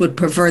introverts would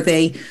prefer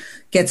they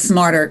get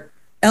smarter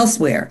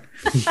elsewhere.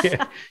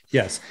 Yeah,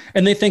 yes.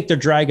 And they think they're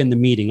dragging the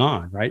meeting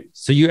on, right?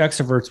 So you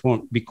extroverts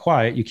won't be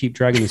quiet. You keep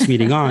dragging this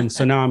meeting on.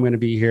 So now I'm going to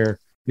be here,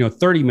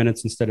 30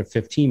 minutes instead of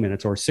 15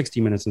 minutes or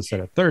 60 minutes instead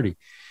of 30.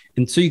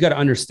 And so you got to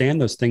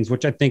understand those things,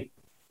 which I think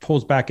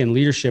pulls back in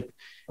leadership.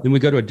 Then we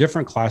go to a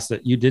different class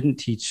that you didn't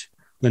teach,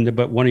 Linda,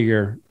 but one of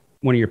your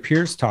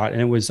peers taught,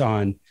 and it was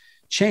on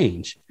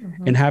change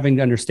and having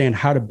to understand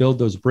how to build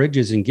those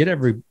bridges and get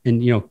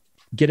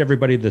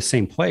everybody to the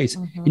same place.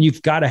 And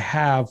you've got to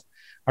have,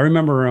 I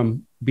remember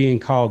being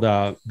called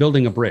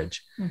building a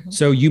bridge.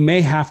 So you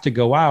may have to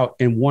go out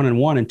and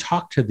one-on-one and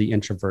talk to the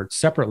introverts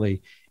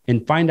separately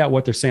and find out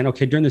what they're saying.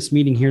 Okay, during this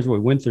meeting, here's what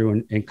we went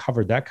through and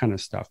covered that kind of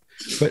stuff.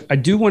 But I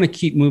do want to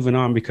keep moving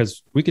on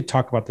because we could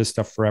talk about this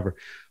stuff forever.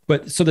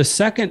 But so the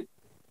second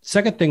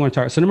thing I want to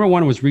talk. So number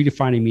one was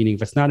redefining meaning.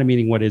 If it's not a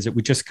meaning, what is it?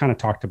 We just kind of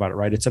talked about it,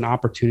 right? It's an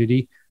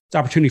opportunity. It's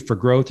opportunity for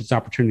growth. It's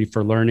opportunity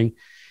for learning.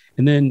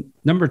 And then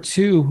number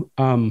two,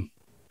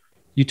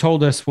 you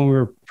told us when we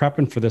were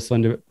prepping for this,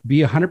 Linda, be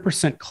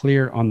 100%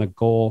 clear on the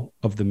goal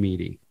of the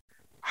meeting.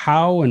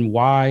 How and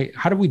why?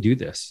 How do we do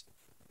this?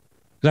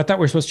 Because I thought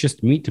we were supposed to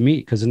just meet to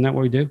meet. Because isn't that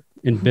what we do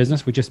in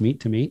business? We just meet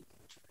to meet.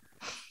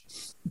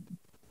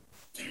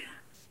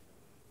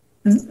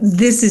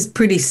 This is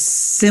pretty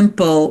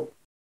simple.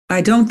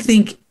 I don't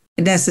think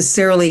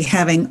necessarily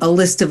having a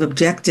list of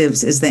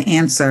objectives is the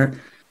answer.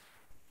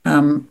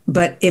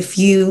 But if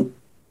you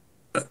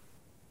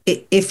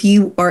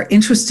are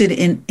interested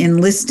in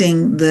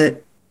enlisting the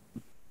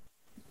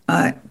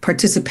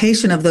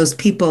participation of those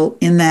people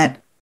in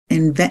at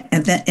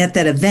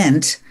that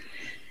event,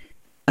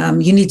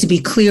 you need to be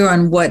clear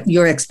on what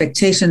your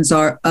expectations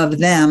are of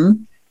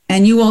them.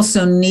 And you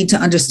also need to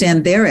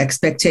understand their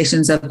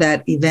expectations of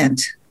that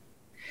event.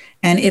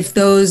 And if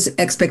those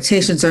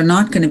expectations are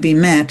not going to be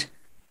met,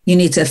 you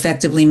need to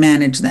effectively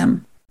manage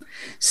them.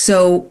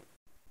 So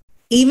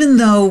even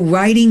though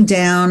writing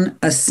down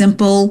a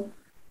simple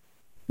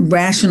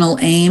rational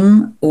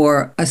aim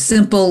or a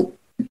simple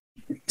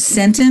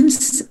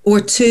sentence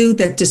or two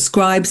that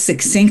describes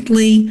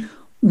succinctly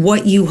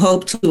what you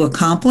hope to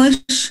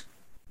accomplish,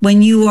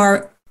 when you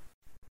are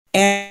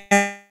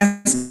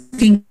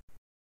asking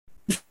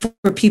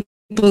for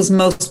people's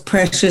most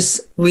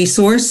precious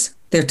resource,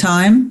 their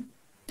time,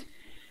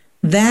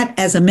 that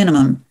as a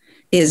minimum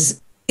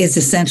is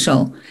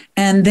essential.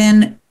 And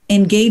then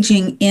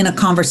engaging in a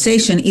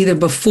conversation either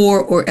before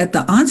or at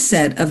the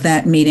onset of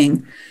that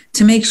meeting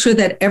to make sure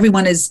that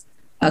everyone is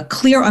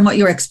clear on what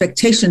your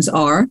expectations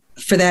are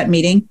for that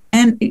meeting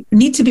and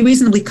need to be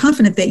reasonably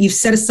confident that you've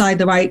set aside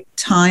the right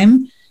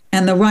time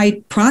and the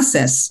right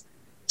process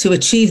to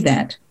achieve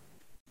that.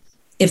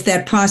 If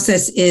that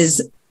process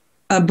is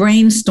a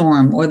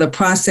brainstorm or the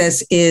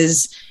process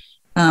is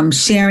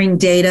sharing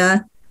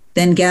data,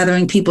 then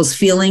gathering people's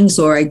feelings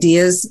or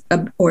ideas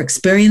or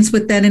experience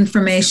with that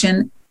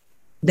information,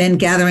 then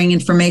gathering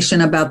information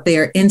about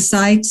their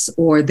insights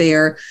or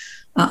their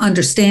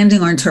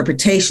understanding or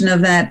interpretation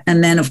of that.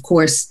 And then, of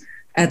course,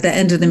 at the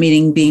end of the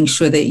meeting, being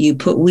sure that you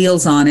put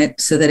wheels on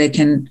it so that it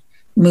can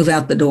move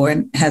out the door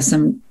and have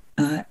some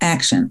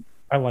action.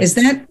 Does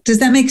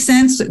that make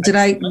sense?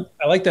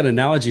 I like that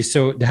analogy.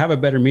 So to have a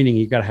better meeting,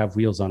 you got to have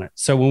wheels on it.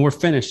 So when we're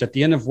finished at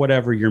the end of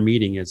whatever your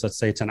meeting is, let's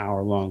say it's an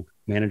hour-long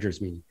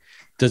manager's meeting,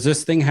 does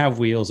this thing have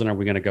wheels and are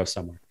we going to go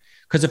somewhere?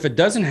 Because if it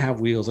doesn't have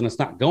wheels and it's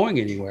not going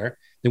anywhere,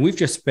 then we've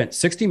just spent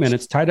 60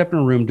 minutes tied up in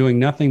a room doing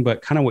nothing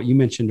but kind of what you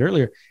mentioned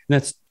earlier. And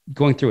that's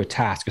going through a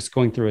task. It's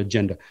going through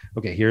agenda.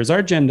 Okay, here's our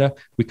agenda.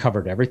 We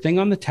covered everything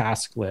on the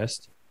task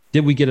list.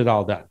 Did we get it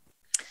all done?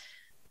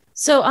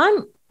 So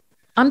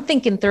I'm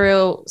thinking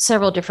through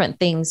several different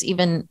things,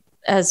 even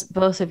as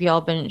both of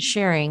y'all been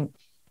sharing.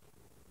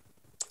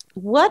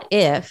 What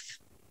if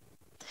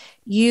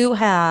you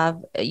have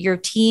your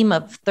team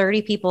of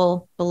 30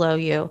 people below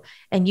you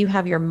and you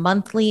have your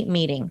monthly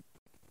meeting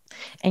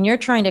and you're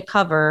trying to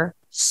cover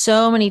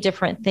so many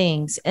different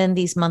things in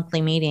these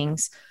monthly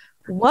meetings?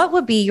 What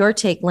would be your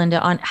take, Linda,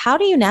 on how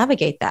do you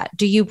navigate that?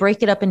 Do you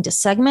break it up into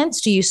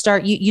segments? Do you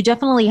start, you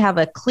definitely have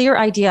a clear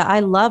idea. I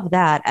love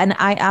that. And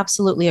I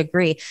absolutely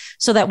agree.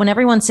 So that when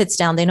everyone sits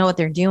down, they know what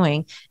they're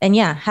doing. And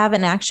yeah, have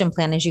an action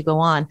plan as you go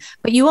on,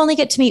 but you only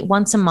get to meet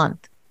once a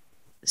month.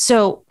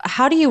 So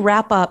how do you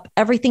wrap up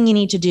everything you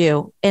need to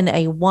do in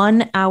a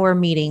 1 hour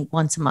meeting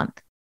once a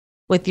month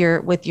with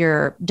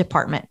your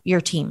department,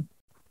 your team?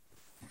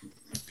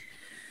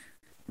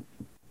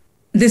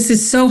 This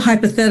is so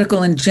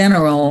hypothetical in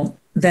general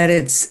that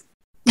it's,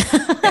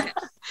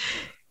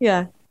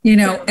 yeah.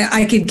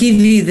 I could give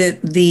you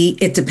the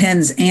it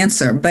depends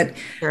answer, but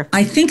sure.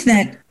 I think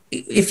that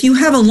if you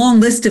have a long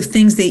list of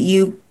things that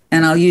you,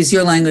 and I'll use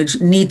your language,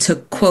 need to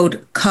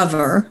quote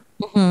cover,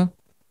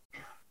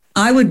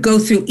 I would go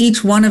through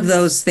each one of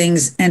those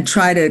things and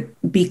try to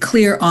be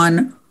clear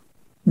on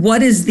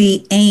what is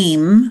the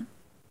aim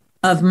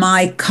of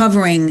my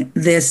covering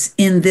this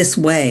in this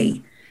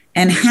way.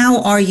 And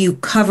how are you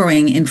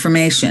covering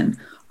information?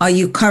 Are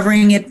you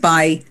covering it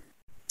by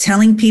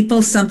telling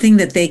people something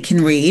that they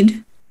can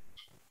read?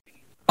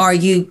 Are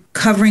you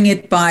covering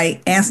it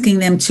by asking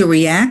them to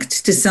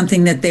react to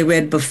something that they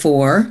read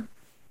before?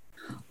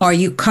 Are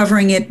you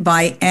covering it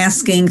by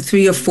asking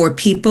 3 or 4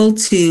 people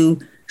to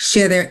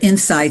share their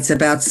insights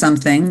about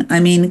something? I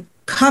mean,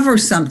 cover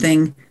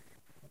something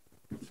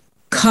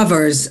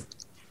covers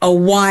a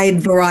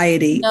wide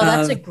variety. No,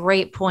 that's a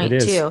great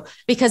point too,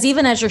 because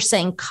even as you're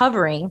saying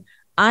covering,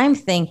 I'm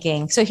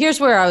thinking, so here's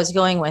where I was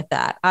going with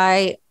that.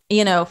 I,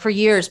 for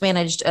years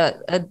managed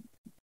a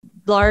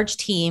large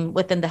team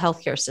within the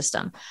healthcare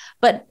system,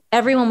 but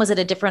everyone was at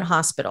a different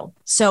hospital.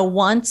 So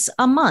once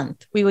a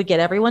month, we would get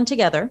everyone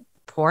together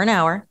for an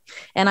hour,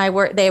 and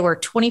they were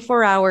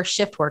 24-hour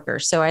shift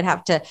workers. So I'd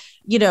have to,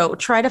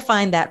 try to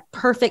find that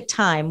perfect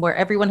time where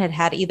everyone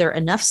had either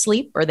enough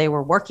sleep or they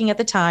were working at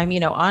the time,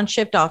 on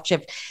shift, off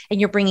shift, and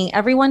you're bringing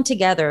everyone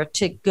together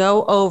to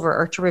go over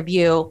or to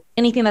review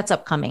anything that's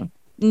upcoming.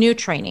 New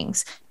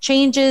trainings,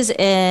 changes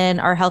in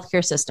our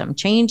healthcare system,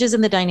 changes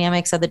in the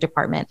dynamics of the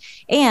department.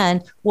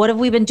 And what have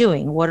we been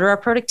doing? What are our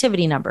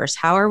productivity numbers?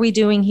 How are we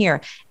doing here?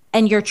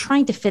 And you're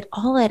trying to fit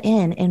all that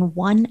in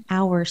 1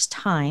 hour's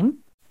time.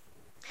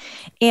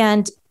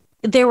 And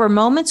there were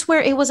moments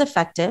where it was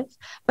effective,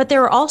 but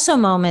there were also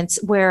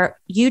moments where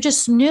you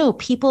just knew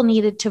people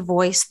needed to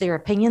voice their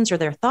opinions or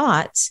their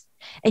thoughts.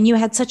 And you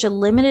had such a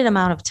limited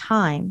amount of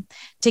time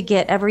to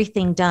get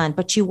everything done,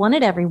 but you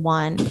wanted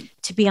everyone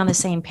to be on the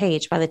same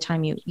page by the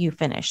time you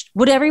finished.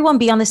 Would everyone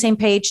be on the same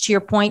page to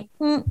your point?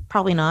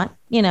 Probably not.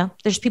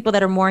 There's people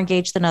that are more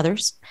engaged than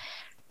others,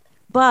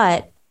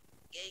 and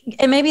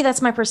maybe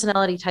that's my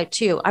personality type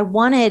too. I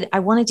wanted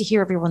to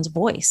hear everyone's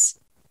voice,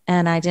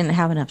 and I didn't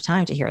have enough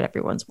time to hear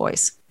everyone's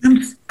voice.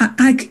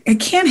 I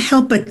can't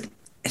help but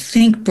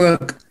think,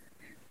 Brooke,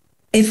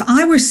 if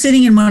I were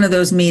sitting in one of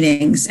those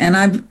meetings, and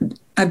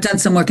I've done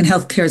some work in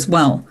healthcare as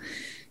well,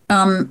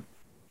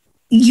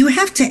 you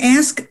have to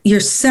ask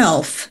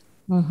yourself,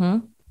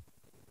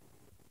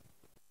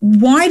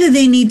 why do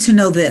they need to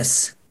know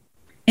this?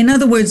 In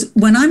other words,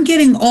 when I'm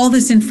getting all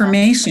this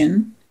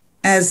information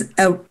as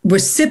a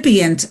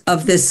recipient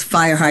of this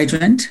fire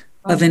hydrant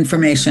of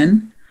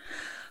information,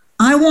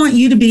 I want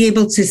you to be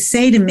able to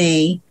say to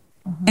me,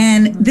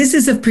 and this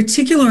is of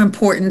particular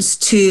importance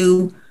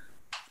to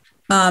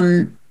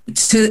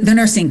the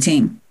nursing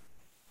team.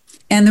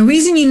 And the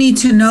reason you need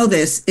to know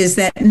this is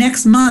that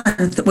next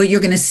month, what you're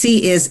going to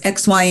see is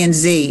X, Y, and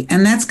Z.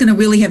 And that's going to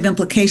really have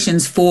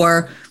implications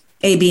for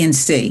A, B, and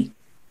C.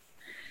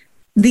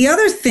 The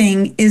other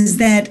thing is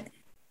that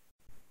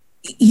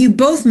you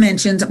both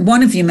mentioned,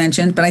 one of you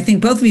mentioned, but I think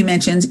both of you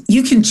mentioned,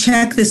 you can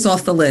check this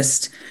off the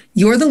list.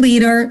 You're the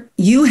leader.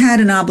 You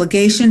had an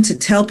obligation to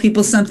tell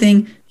people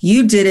something.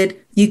 You did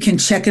it. You can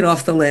check it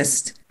off the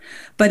list.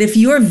 But if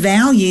your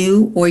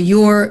value or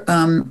your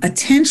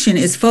attention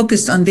is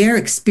focused on their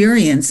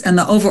experience and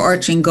the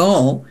overarching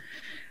goal,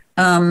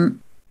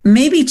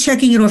 maybe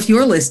checking it off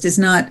your list is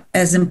not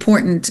as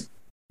important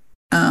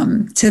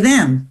to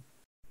them.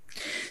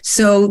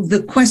 So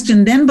the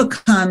question then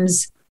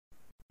becomes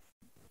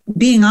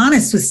being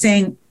honest with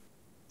saying,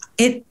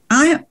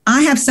 I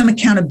have some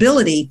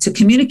accountability to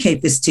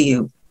communicate this to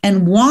you.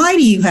 And why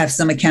do you have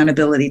some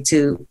accountability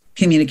to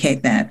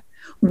communicate that?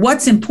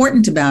 What's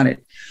important about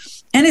it?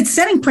 And it's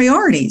setting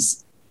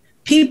priorities.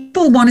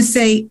 People want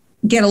to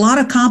get a lot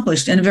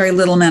accomplished in a very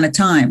little amount of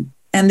time.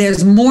 And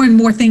there's more and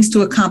more things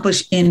to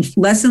accomplish in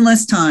less and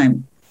less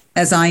time,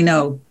 as I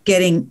know,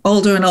 getting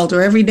older and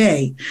older every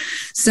day.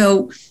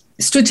 So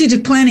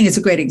strategic planning is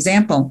a great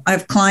example. I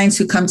have clients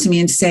who come to me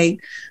and say,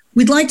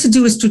 we'd like to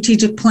do a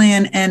strategic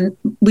plan, and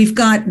we've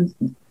got,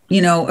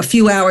 a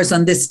few hours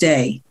on this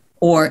day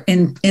or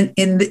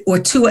or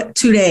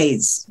 2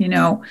 days,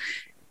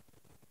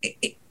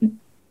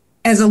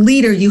 As a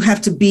leader, you have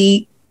to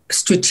be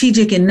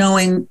strategic in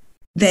knowing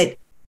that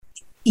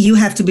you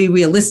have to be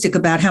realistic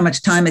about how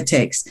much time it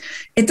takes.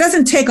 It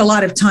doesn't take a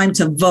lot of time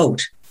to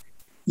vote.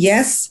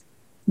 Yes,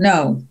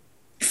 no,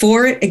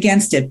 for it,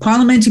 against it.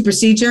 Parliamentary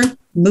procedure,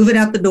 move it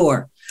out the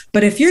door.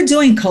 But if you're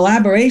doing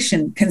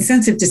collaboration,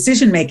 consensus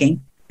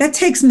decision-making, that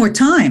takes more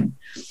time.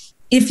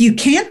 If you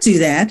can't do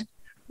that,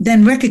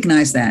 then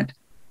recognize that.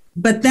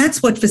 But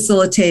that's what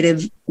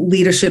facilitative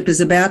leadership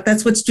is about.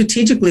 That's what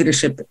strategic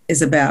leadership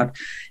is about.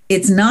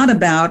 It's not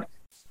about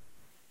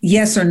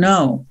yes or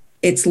no.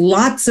 It's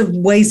lots of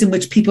ways in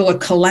which people are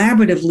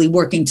collaboratively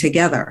working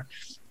together.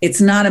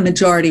 It's not a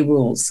majority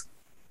rules.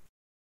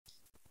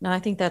 No, I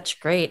think that's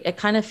great. It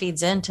kind of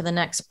feeds into the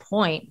next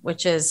point,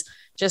 which is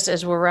just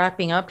as we're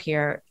wrapping up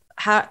here,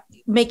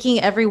 making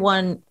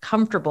everyone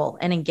comfortable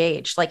and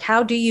engaged. Like,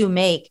 how do you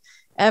make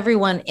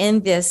everyone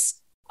in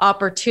this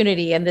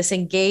opportunity and this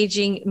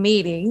engaging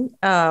meeting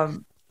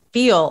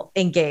feel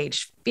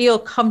engaged, feel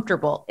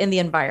comfortable in the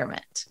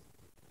environment?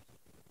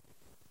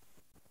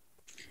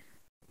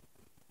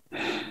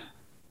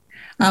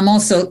 I'm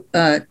also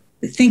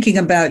thinking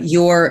about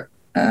your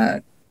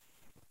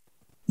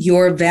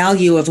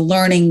value of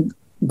learning,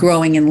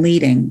 growing, and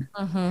leading.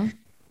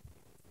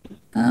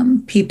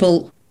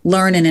 People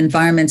learn in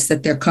environments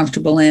that they're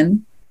comfortable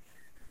in,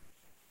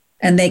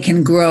 and they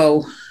can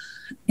grow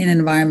in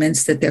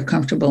environments that they're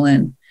comfortable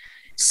in.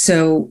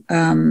 So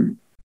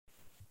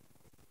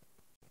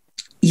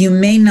you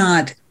may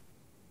not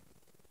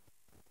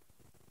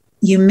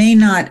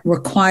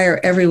require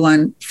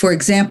everyone, for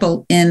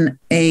example, in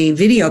a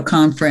video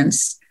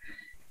conference,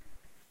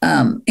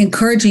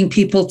 encouraging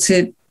people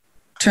to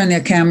turn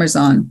their cameras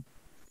on,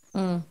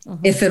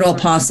 if at all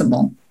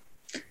possible.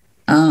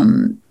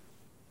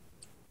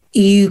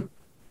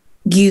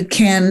 You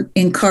can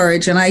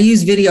encourage, and I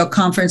use video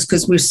conference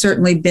because we've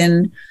certainly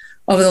been,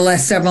 over the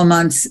last several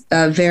months,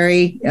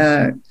 very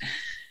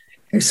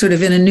sort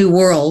of in a new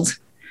world.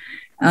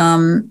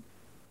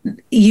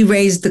 You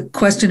raised the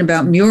question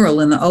about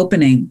Mural in the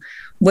opening,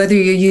 whether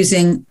you're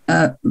using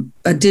a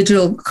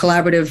digital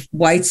collaborative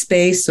white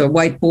space or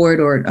whiteboard,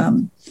 or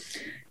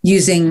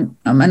using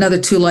another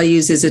tool I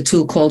use is a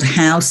tool called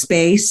How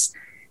Space,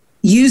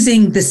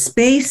 using the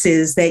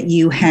spaces that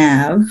you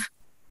have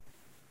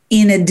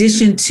in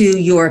addition to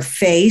your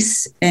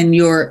face and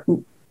your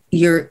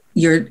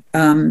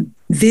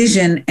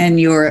vision and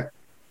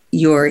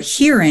your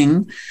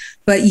hearing,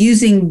 but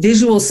using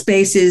visual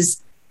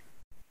spaces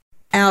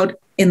out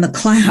in the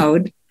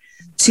cloud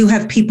to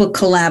have people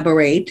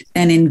collaborate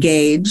and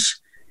engage,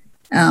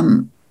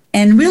 and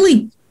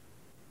really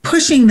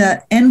pushing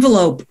the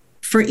envelope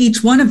for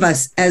each one of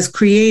us as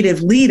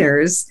creative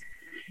leaders.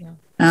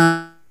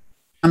 You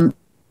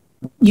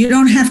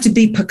don't have to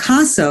be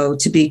Picasso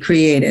to be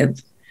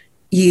creative.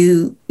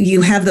 You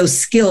have those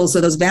skills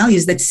or those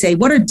values that say,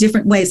 what are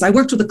different ways? I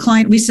worked with a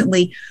client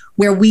recently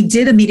where we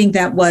did a meeting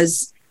that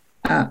was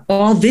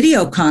all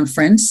video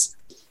conference,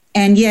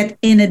 and yet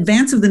in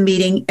advance of the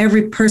meeting,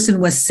 every person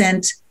was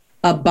sent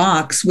a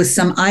box with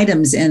some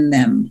items in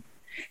them,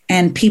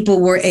 and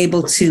people were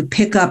able to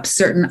pick up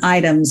certain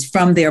items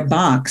from their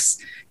box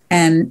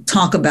and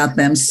talk about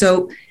them.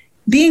 So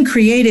being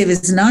creative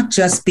is not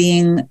just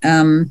being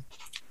an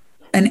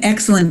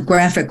excellent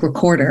graphic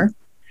recorder,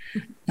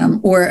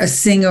 or a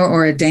singer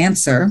or a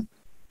dancer.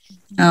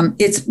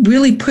 It's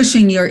really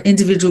pushing your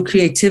individual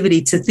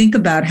creativity to think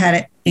about how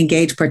to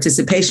engage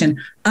participation.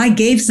 I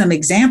gave some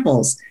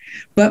examples,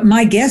 but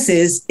my guess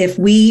is if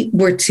we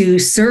were to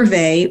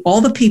survey all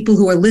the people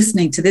who are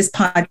listening to this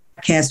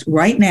podcast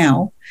right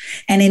now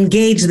and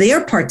engage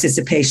their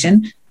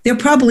participation, they'll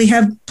probably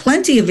have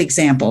plenty of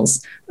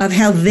examples of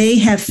how they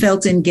have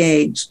felt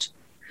engaged.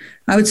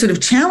 I would sort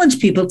of challenge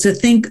people to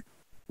think,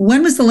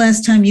 when was the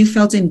last time you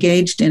felt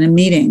engaged in a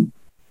meeting?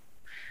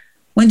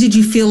 When did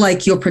you feel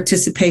like your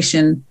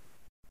participation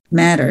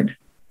mattered?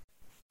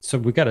 So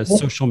we've got a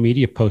social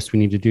media post we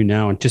need to do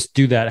now, and just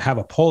do that, have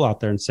a poll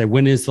out there and say,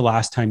 when is the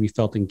last time you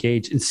felt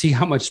engaged, and see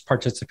how much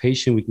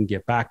participation we can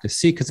get back to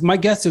see. Because my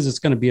guess is it's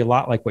going to be a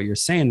lot like what you're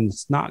saying, and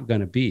it's not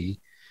going to be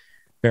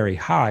very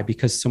high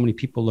because so many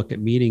people look at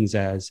meetings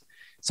as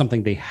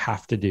something they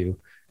have to do,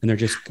 and they're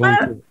just going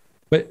through.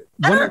 But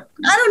I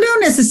don't know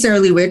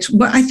necessarily, Rich,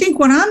 but I think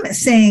what I'm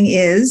saying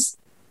is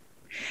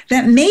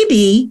that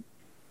maybe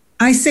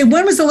I say,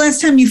 when was the last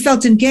time you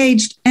felt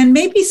engaged? And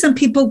maybe some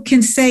people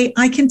can say,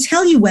 I can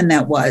tell you when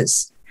that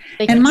was.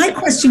 And my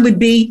question would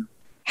be,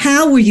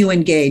 how were you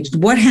engaged?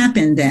 What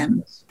happened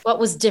then? What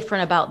was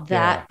different about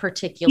that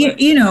particular?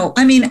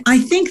 I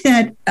think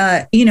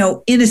that,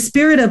 in a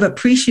spirit of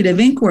appreciative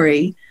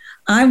inquiry,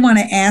 I want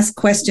to ask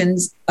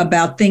questions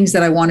about things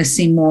that I want to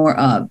see more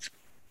of.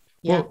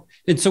 Yeah. Well,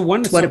 and so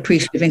what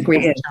appreciative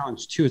inquiry is.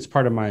 Challenge too, it's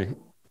part of my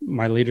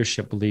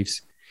leadership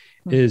beliefs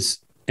is,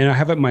 and I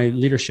have it in my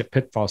leadership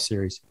pitfall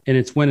series, and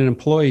it's when an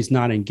employee is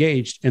not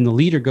engaged and the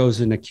leader goes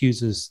and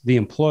accuses the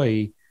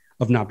employee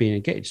of not being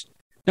engaged.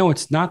 No,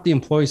 it's not the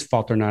employee's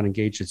fault they're not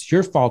engaged. It's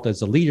your fault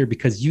as a leader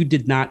because you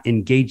did not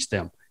engage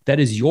them. That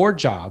is your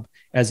job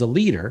as a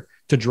leader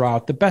to draw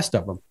out the best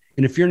of them.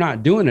 And if you're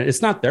not doing it,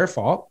 it's not their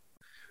fault.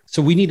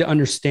 So we need to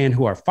understand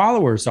who our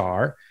followers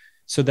are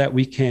so that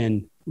we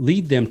can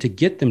lead them to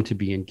get them to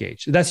be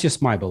engaged. That's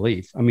just my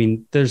belief. I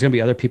mean, there's going to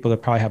be other people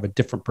that probably have a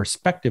different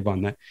perspective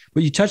on that.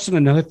 But you touched on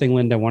another thing,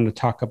 Linda, I wanted to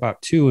talk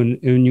about too.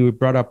 And you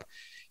brought up,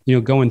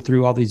 going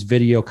through all these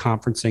video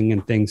conferencing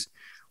and things.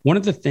 One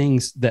of the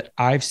things that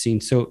I've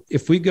seen, so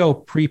if we go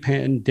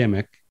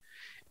pre-pandemic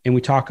and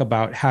we talk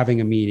about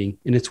having a meeting,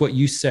 and it's what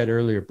you said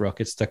earlier,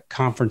 Brooke, it's the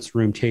conference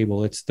room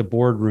table, it's the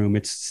boardroom,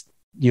 it's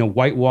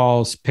white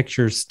walls,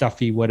 pictures,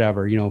 stuffy,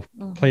 whatever,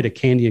 plate of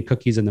candy and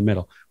cookies in the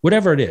middle,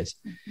 whatever it is.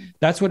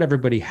 That's what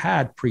everybody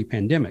had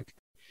pre-pandemic.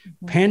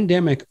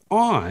 Pandemic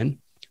on,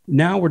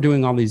 now we're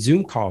doing all these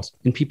Zoom calls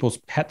and people's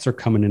pets are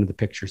coming into the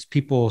pictures.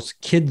 People's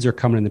kids are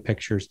coming in the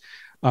pictures.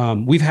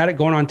 We've had it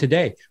going on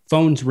today,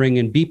 phones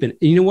ringing, beeping. And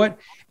you know what?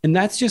 And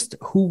that's just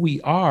who we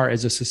are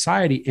as a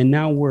society. And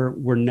now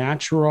we're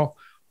natural,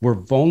 we're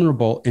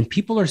vulnerable, and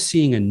people are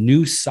seeing a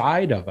new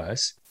side of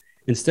us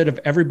instead of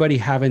everybody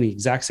having the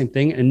exact same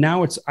thing. And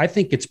now I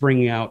think it's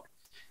bringing out,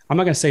 I'm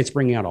not going to say it's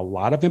bringing out a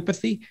lot of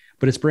empathy,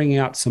 but it's bringing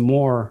out some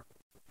more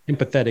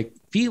empathetic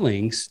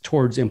feelings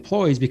towards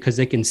employees because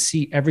they can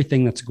see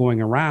everything that's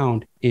going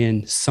around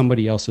in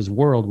somebody else's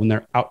world when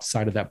they're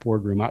outside of that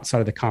boardroom, outside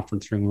of the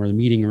conference room or the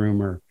meeting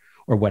room or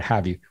what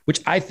have you,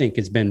 which I think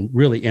has been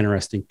really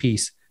interesting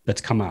piece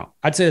that's come out.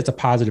 I'd say it's a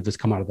positive that's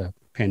come out of the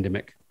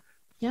pandemic.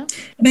 Yeah.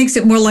 It makes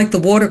it more like the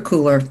water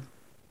cooler.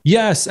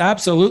 Yes,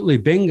 absolutely.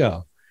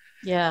 Bingo.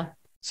 Yeah.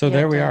 So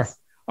there we are.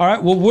 All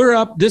right. Well, we're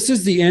up. This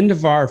is the end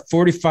of our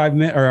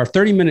 45-minute or our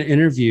 30-minute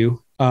interview.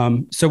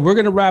 So we're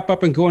going to wrap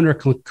up and go into our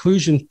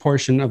conclusion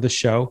portion of the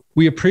show.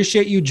 We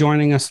appreciate you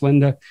joining us,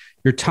 Linda.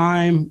 Your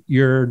time,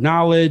 your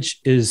knowledge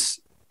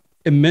is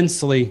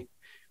immensely,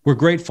 we're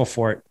grateful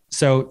for it.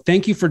 So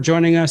thank you for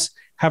joining us.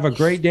 Have a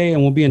great day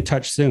and we'll be in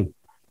touch soon.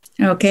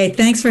 Okay.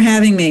 Thanks for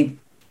having me.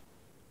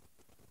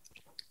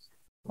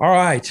 All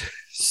right.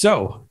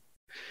 So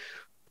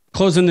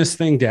closing this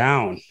thing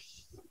down.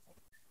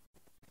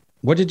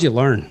 What did you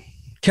learn?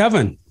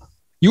 Kevin,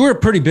 you were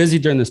pretty busy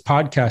during this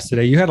podcast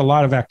today. You had a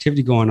lot of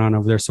activity going on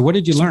over there. So what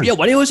did you learn? Yeah,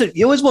 why do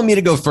you always want me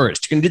to go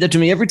first? You're going to do that to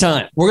me every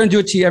time. We're going to do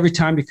it to you every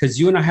time because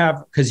you and I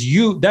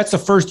that's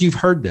the first you've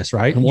heard this,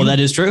 right? Well,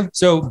 that is true.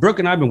 So Brooke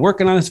and I have been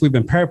working on this. We've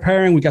been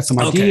preparing. We got some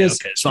ideas.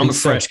 Okay. So I'm a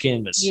fresh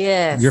canvas.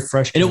 Yes. You're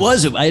fresh. And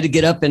I had to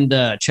get up and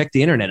check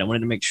the internet. I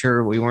wanted to make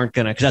sure we weren't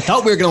going to, because I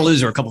thought we were going to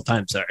lose her a couple of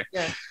times. Sorry.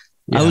 Yeah.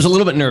 I was a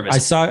little bit nervous.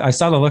 I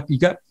saw the look. You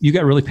got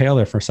really pale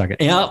there for a second.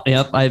 Yeah.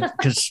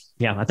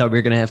 I thought we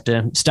were going to have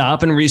to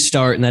stop and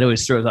restart, and that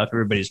always throws off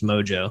everybody's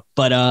mojo.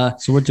 But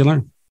so what'd you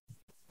learn?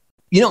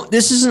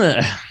 This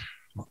isn't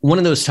one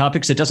of those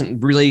topics that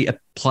doesn't really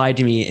apply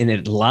to me in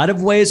a lot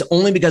of ways,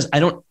 only because I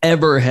don't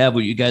ever have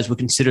what you guys would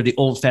consider the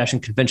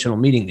old-fashioned conventional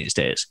meeting these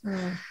days.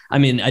 I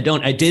mean, I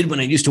did when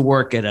I used to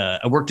work I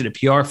worked at a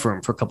PR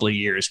firm for a couple of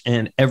years,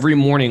 and every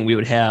morning we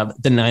would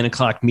have the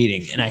 9:00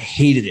 meeting, and I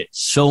hated it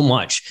so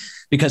much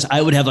because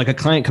I would have like a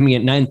client coming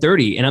at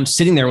 9:30 and I'm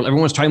sitting there,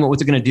 everyone's talking about what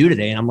they're going to do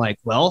today. And I'm like,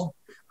 well,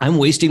 I'm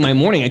wasting my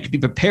morning. I could be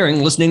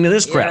preparing, listening to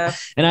this crap.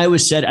 And I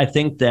always said, I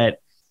think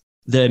that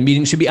the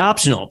meeting should be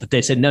optional, but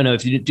they said, no,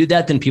 if you do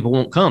that, then people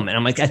won't come. And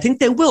I'm like, I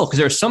think they will, because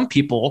there are some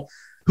people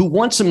who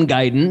want some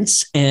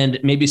guidance and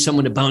maybe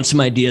someone to bounce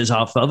some ideas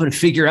off of and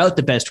figure out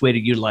the best way to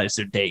utilize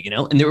their day,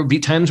 and there would be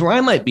times where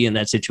I might be in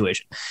that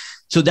situation.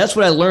 So that's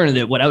what I learned,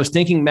 that what I was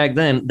thinking back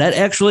then, that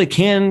actually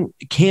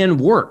can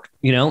work,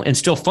 and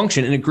still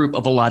function in a group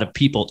of a lot of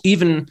people,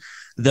 even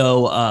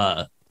though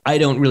I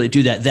don't really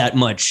do that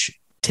much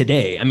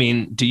today. I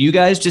mean, do you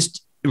guys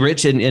just,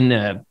 Rich,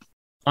 in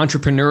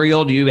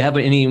entrepreneurial, do you have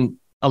you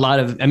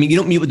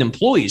don't meet with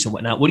employees and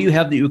whatnot. What do you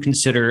have that you would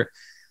consider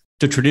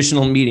the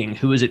traditional meeting?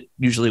 Who is it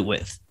usually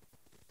with?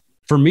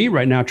 For me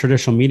right now,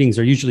 traditional meetings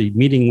are usually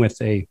meeting with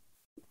a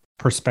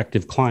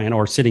prospective client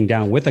or sitting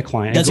down with a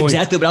client. That's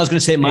exactly what I was going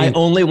to say. My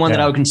only one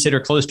that I would consider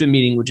close to a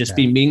meeting would just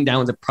be meeting down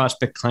with a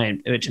prospect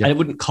client, which I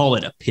wouldn't call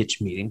it a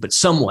pitch meeting, but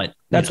somewhat.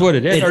 That's what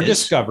it is. Or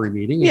discovery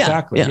meeting.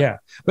 Exactly. Yeah.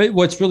 But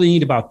what's really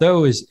neat about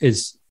those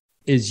is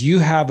you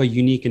have a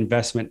unique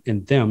investment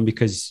in them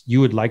because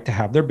you would like to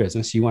have their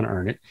business. You want to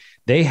earn it.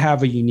 They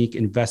have a unique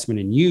investment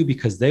in you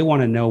because they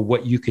want to know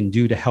what you can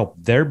do to help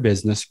their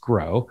business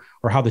grow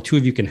or how the two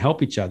of you can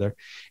help each other.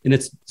 And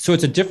it's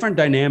a different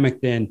dynamic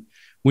than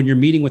when you're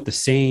meeting with the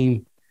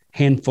same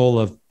handful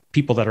of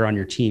people that are on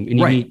your team and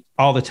you meet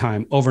all the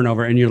time over and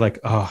over and you're like,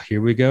 oh,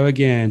 here we go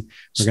again.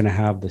 We're going to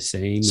have the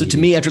same. So to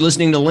me, after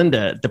listening to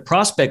Linda, the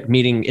prospect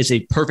meeting is a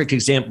perfect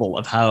example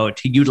of how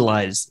to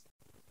utilize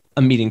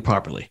a meeting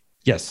properly.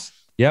 Yes.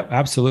 Yep,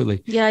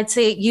 absolutely. Yeah, I'd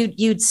say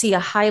you'd see a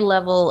high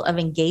level of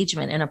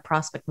engagement in a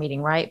prospect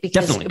meeting, right?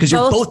 Definitely, because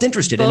you're both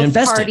interested and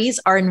invested. Both parties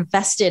are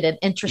invested and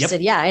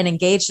interested, and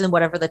engaged in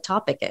whatever the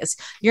topic is.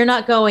 You're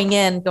not going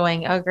in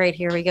going, oh, great,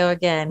 here we go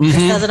again. This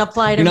doesn't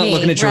apply to me. You're not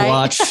looking at your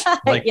watch,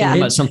 like thinking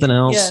about something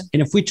else. Yeah.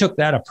 And if we took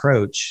that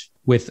approach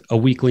with a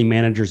weekly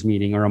managers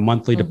meeting or a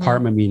monthly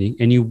department meeting,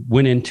 and you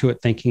went into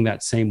it thinking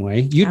that same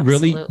way, you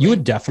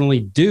would definitely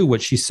do what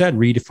she said,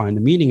 redefine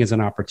the meeting as an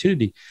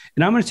opportunity.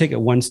 And I'm going to take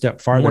it one step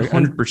farther.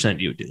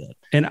 100% you would do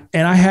that.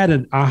 And I had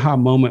an aha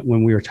moment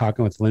when we were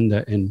talking with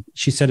Linda, and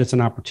she said it's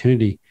an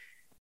opportunity.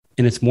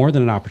 And it's more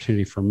than an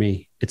opportunity for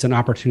me. It's an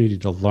opportunity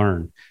to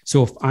learn.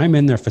 So if I'm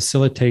in there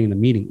facilitating the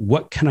meeting,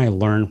 what can I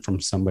learn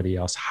from somebody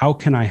else? How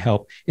can I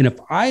help? And if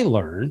I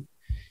learn,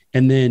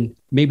 and then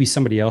maybe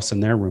somebody else in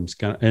the room's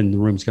going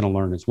to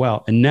learn as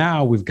well. And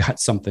now we've got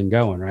something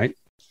going, right?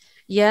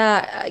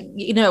 Yeah.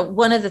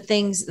 One of the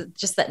things,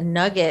 just that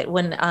nugget,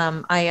 when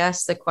I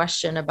asked the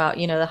question about,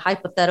 the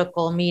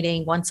hypothetical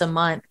meeting once a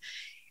month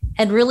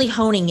and really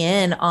honing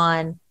in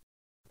on,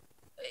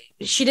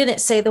 she didn't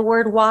say the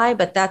word why,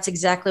 but that's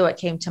exactly what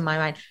came to my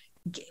mind.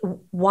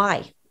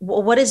 Why?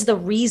 What is the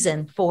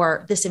reason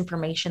for this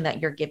information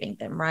that you're giving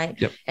them, right?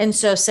 Yep. And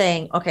so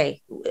saying,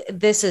 okay,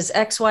 this is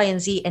X, Y,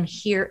 and Z, and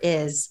here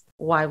is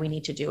why we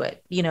need to do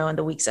it, in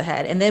the weeks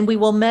ahead. And then we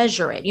will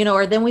measure it,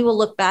 or then we will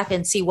look back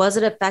and see, was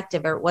it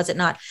effective or was it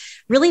not?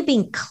 Really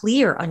being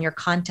clear on your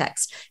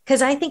context.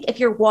 Because I think if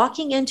you're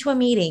walking into a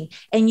meeting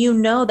and you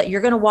know that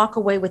you're going to walk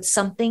away with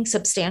something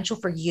substantial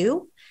for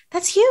you,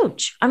 That's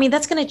huge. I mean,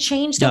 that's going to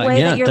change the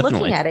way that you're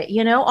looking at it.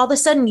 You know, all of a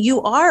sudden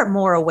you are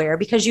more aware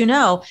because, you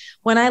know,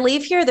 when I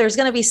leave here, there's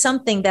going to be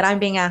something that I'm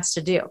being asked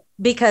to do,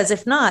 because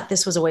if not,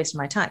 this was a waste of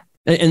my time.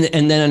 And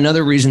then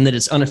another reason that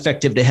it's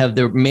ineffective to have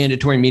the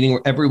mandatory meeting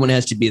where everyone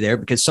has to be there,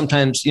 because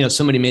sometimes, you know,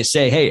 somebody may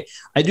say, hey,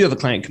 I do have a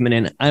client coming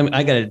in.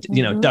 I got to,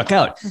 you know, duck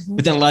out.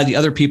 But then a lot of the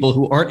other people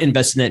who aren't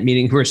invested in that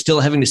meeting, who are still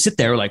having to sit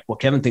there, like, well,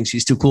 Kevin thinks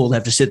he's too cool to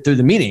have to sit through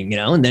the meeting, you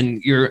know, and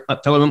then your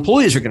fellow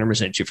employees are going to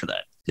resent you for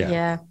that.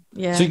 Yeah.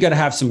 So you got to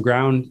have some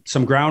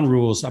ground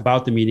rules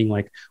about the meeting,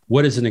 like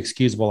what is an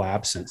excusable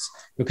absence?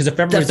 Because if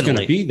everybody's going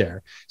to be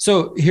there.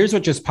 So here's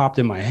what just popped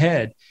in my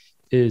head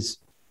is,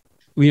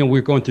 you know,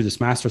 we're going through this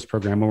master's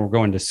program when we're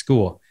going to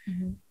school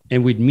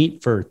and we'd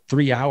meet for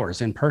 3 hours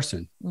in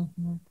person.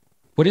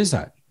 What is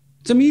that?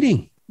 It's a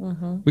meeting.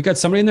 We got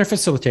somebody in there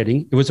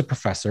facilitating. It was a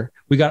professor.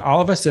 We got all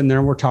of us in there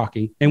and we're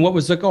talking. And what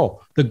was the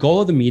goal? The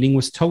goal of the meeting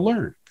was to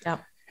learn. Yeah.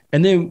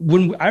 And then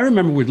when I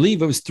remember we'd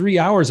leave, it was 3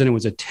 hours and it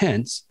was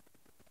intense,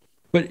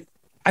 but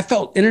I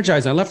felt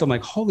energized. I left. I'm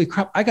like, holy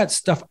crap, I got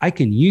stuff I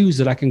can use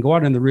that I can go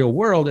out in the real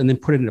world and then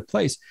put it into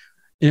place.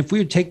 And if we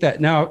would take that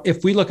now,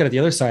 if we look at it the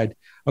other side,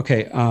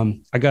 okay,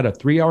 I got a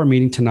 3 hour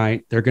meeting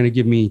tonight. They're going to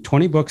give me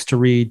 20 books to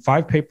read,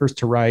 5 papers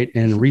to write,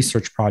 and a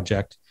research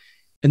project.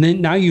 And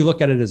then now you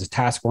look at it as a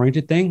task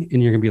oriented thing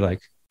and you're going to be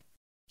like,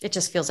 it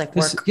just feels like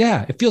work.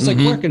 It feels like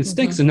work and it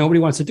stinks and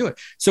nobody wants to do it.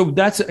 So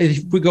that's,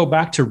 if we go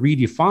back to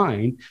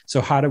redefine.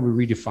 So how do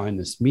we redefine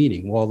this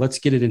meeting? Well, let's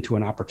get it into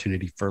an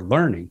opportunity for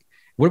learning.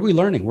 What are we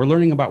learning? We're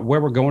learning about where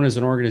we're going as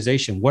an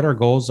organization, what our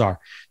goals are.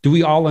 Do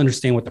we all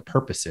understand what the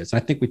purpose is?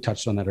 And I think we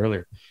touched on that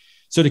earlier.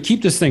 So to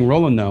keep this thing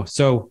rolling though,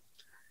 so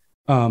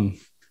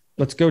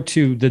let's go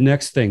to the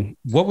next thing.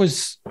 What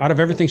was, out of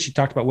everything she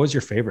talked about, what was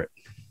your favorite?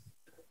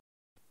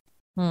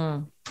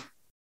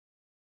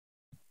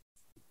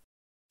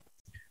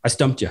 I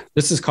stumped you.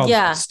 This is called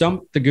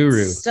Stump the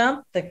Guru.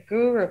 Stump the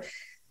Guru.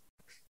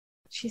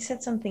 She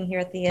said something here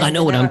at the end. I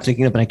know what I'm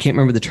thinking of, but I can't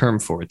remember the term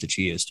for it that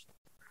she used.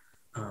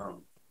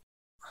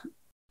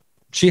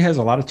 She has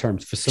a lot of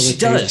terms. Facilitate. She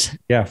does.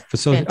 Yeah.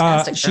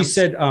 Facilitate. She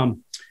said,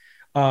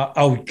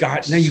 oh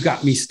God, now you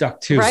got me stuck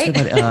too. Right?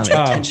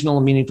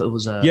 Intentional, meaningful. It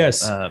was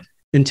yes.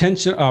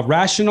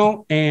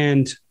 Rational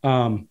and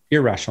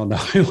irrational. No,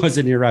 it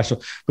wasn't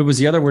irrational, but it was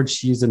the other word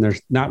she used in there.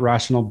 Not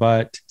rational,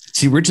 but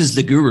see, Rich is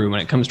the guru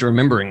when it comes to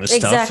remembering this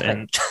stuff.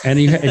 And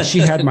she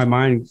had my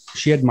mind.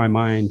 She had my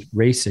mind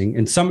racing.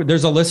 And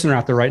there's a listener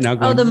out there right now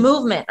going, "Oh, the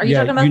movement. Are you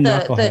talking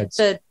about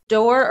the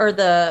door or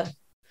the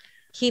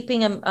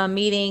keeping a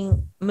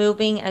meeting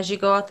moving as you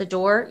go out the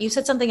door?" You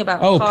said something about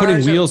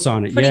putting wheels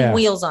on it. Putting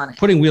wheels on it.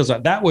 Putting wheels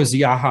on. That was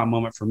the aha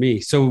moment for me.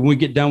 So when we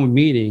get done with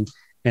meeting.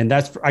 And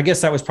I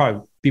guess that was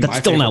probably that's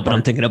still not what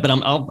I'm thinking of, but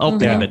I'll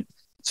think of it.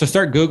 So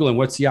start Googling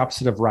what's the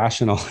opposite of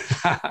rational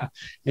and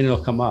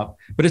it'll come up.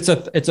 But it's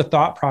a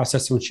thought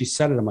process. When she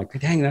said it, I'm like,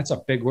 dang, that's a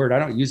big word. I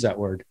don't use that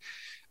word.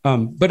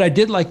 But I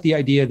did like the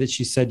idea that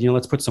she said,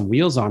 let's put some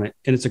wheels on it.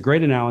 And it's a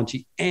great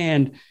analogy.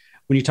 And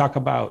when you talk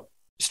about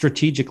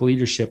strategic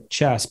leadership,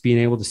 chess, being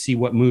able to see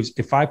what moves,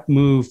 if I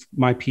move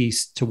my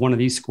piece to one of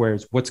these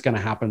squares, what's going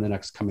to happen in the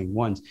next coming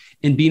ones,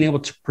 and being able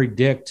to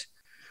predict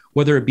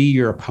whether it be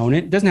your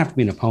opponent. It doesn't have to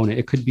be an opponent.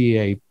 It could be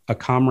a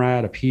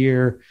comrade, a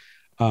peer.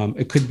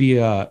 It could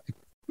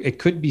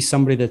be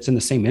somebody that's in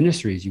the same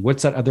industry as you.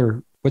 What's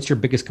your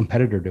biggest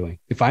competitor doing?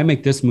 If I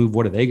make this move,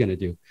 what are they going to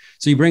do?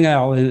 So you bring that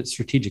all in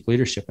strategic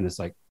leadership and it's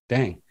like,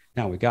 dang,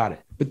 now we got it.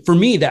 But for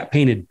me, that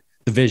painted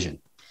the vision.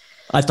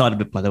 I thought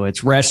of it, by the way.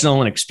 It's rational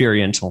and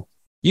experiential.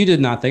 You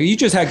did not think. You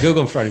just had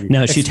Google in front of you.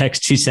 No, she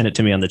sent it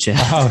to me on the chat.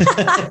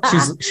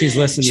 Oh, she's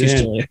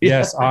listening in.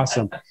 Yes,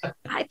 awesome.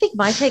 I think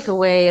my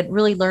takeaway and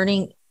really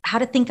learning how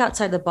to think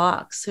outside the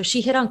box. So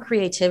she hit on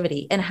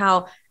creativity and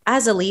how,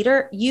 as a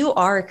leader, you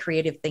are a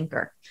creative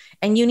thinker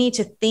and you need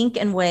to think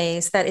in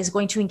ways that is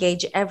going to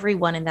engage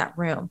everyone in that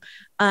room.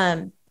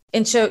 And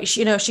so,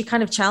 she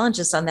kind of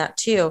challenges on that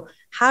too.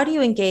 How do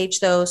you engage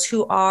those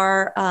who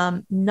are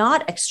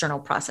not external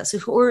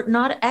processors, who are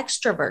not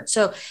extroverts?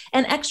 So,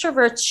 and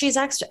extroverts, she's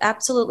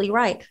absolutely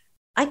right.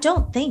 I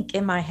don't think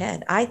in my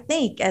head. I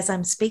think as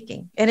I'm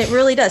speaking, and it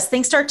really does.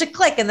 Things start to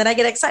click, and then I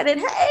get excited.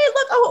 Hey,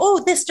 look!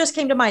 Oh, this just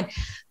came to mind.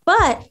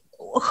 But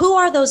who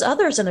are those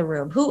others in the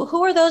room?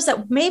 Who are those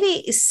that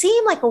maybe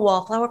seem like a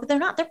wallflower, but they're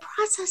not? They're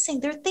processing.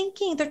 They're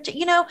thinking.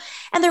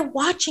 And they're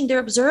watching. They're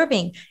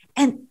observing.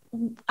 And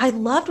I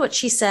loved what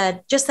she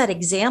said, just that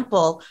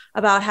example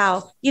about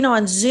how,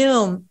 on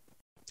Zoom,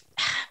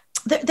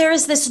 there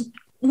is this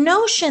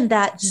notion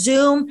that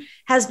Zoom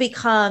has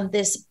become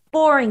this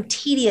boring,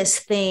 tedious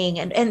thing.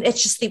 And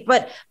it's just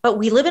but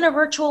we live in a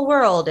virtual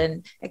world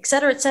and et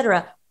cetera, et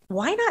cetera.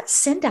 Why not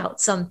send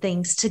out some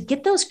things to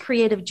get those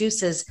creative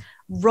juices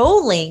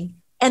rolling?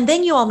 And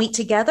then you all meet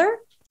together.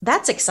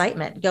 That's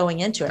excitement going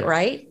into it,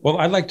 right? Well,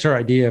 I liked her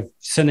idea of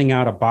sending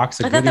out a box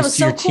of goodies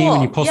to your team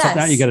and you pull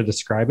something out, you got to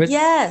describe it.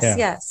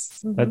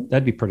 Yes. Mm-hmm.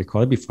 That'd be pretty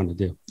cool. That'd be fun to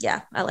do.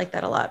 Yeah, I like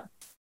that a lot.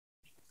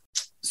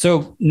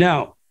 So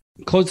now,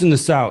 closing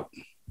this out,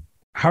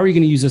 how are you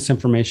going to use this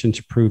information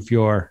to prove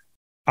your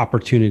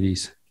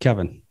opportunities,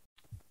 Kevin?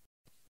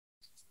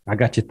 I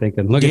got you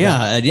thinking. Look at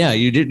that. Yeah,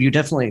 you did. You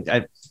definitely.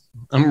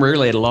 I'm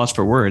rarely at a loss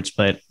for words,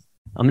 but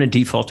I'm going to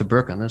default to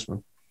Brooke on this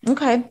one.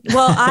 Okay.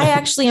 Well, I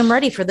actually am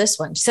ready for this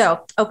one.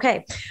 So,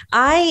 okay.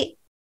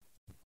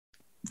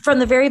 From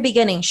the very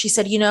beginning, she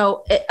said,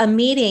 a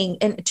meeting,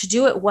 and to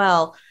do it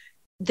well,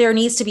 there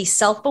needs to be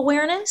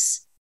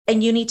self-awareness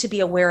and you need to be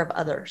aware of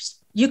others.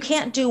 You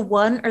can't do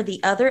one or the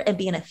other and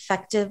be an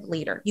effective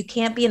leader. You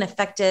can't be an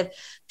effective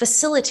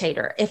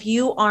facilitator if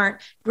you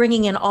aren't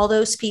bringing in all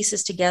those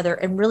pieces together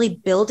and really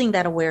building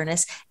that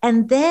awareness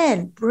and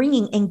then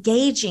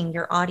engaging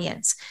your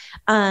audience.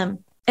 And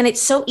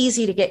it's so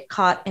easy to get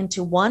caught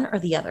into one or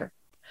the other.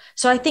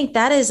 So I think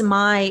that is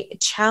my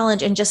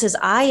challenge. And just as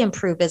I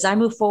improve, as I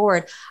move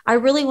forward, I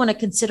really want to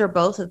consider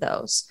both of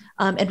those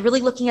and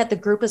really looking at the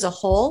group as a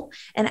whole.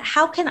 And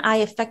how can I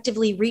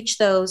effectively reach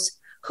those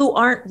who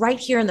aren't right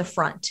here in the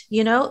front,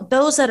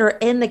 those that are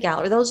in the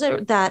gallery, those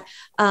that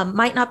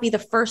might not be the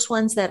first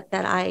ones that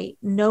I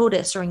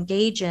notice or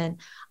engage in.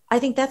 I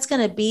think that's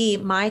going to be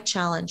my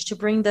challenge, to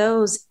bring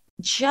those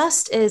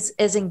just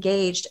as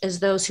engaged as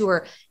those who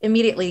are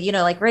immediately,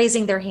 like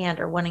raising their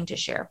hand or wanting to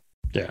share.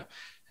 Yeah.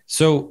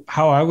 So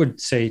how I would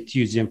say to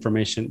use the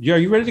information, are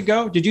you ready to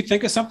go? Did you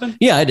think of something?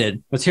 Yeah, I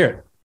did. Let's hear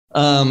it.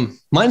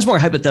 Mine's more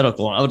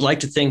hypothetical. I would like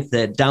to think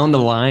that down the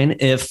line,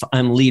 if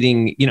I'm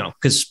leading,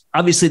 because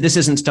obviously this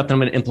isn't stuff that I'm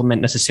going to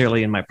implement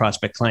necessarily in my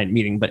prospect client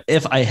meeting, but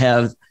if I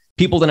have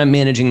people that I'm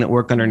managing that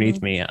work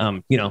underneath me,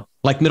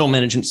 like middle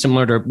management,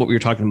 similar to what we were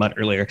talking about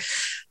earlier,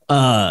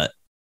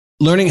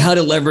 learning how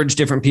to leverage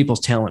different people's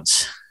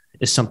talents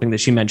is something that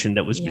she mentioned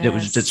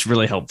that's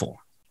really helpful.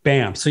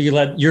 Bam. So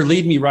you're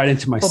leading me right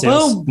into my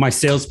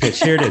sales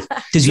pitch. Here it is.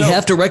 Because you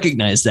have to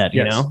recognize that,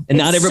 and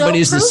not everybody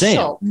is the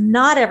same.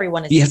 Not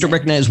everyone is. You have to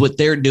recognize what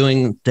they're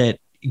doing that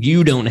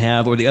you don't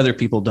have or the other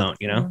people don't,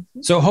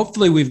 So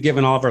hopefully we've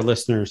given all of our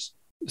listeners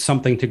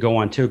something to go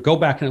on to. Go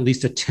back and at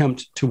least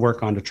attempt to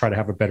work on to try to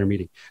have a better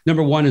meeting.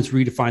 Number one is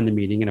redefine the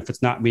meeting. And if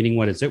it's not meeting,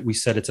 what is it? We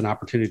said it's an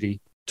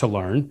opportunity to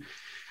learn.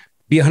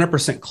 Be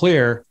 100%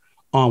 clear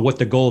on what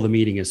the goal of the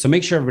meeting is. So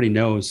make sure everybody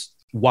knows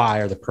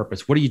why or the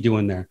purpose. What are you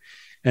doing there?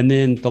 And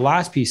then the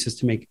last piece is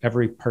to make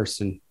every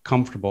person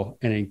comfortable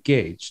and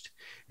engaged.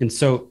 And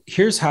so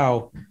here's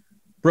how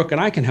Brooke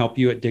and I can help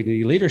you at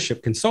Dignity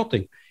Leadership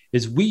Consulting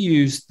is we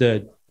use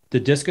the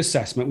DISC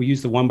assessment. We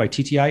use the one by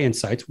TTI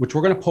Insights, which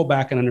we're going to pull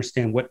back and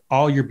understand what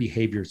all your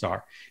behaviors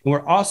are. And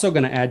we're also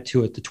going to add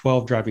to it the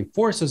 12 driving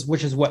forces,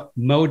 which is what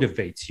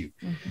motivates you.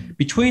 Mm-hmm.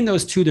 Between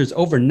those two, there's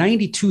over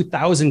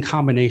 92,000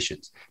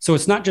 combinations. So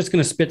it's not just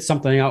going to spit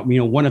something out,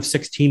 one of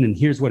 16, and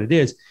here's what it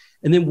is.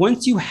 And then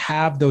once you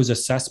have those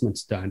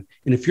assessments done,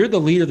 and if you're the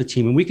leader of the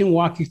team, and we can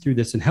walk you through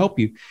this and help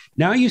you,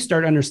 now you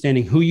start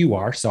understanding who you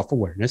are,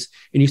 self-awareness,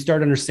 and you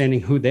start understanding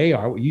who they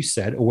are, what you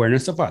said,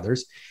 awareness of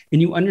others,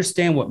 and you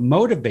understand what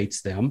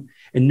motivates them.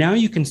 And now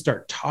you can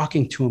start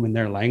talking to them in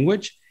their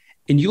language,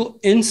 and you'll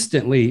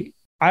instantly,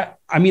 I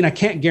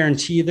can't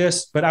guarantee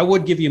this, but I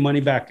would give you a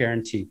money back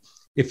guarantee.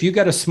 If you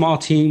got a small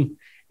team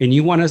and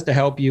you want us to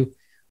help you,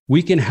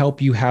 we can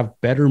help you have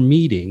better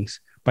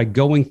meetings by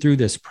going through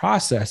this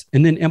process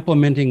and then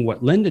implementing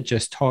what Linda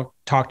just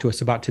talked to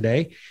us about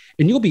today,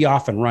 and you'll be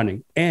off and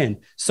running. And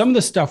some of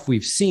the stuff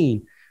we've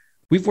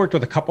worked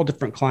with a couple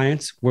different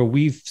clients where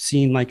we've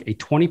seen like a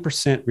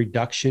 20%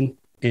 reduction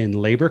in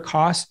labor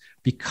costs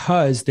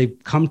because they've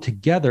come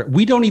together.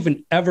 We don't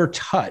even ever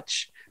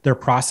touch their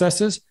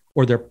processes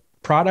or their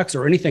products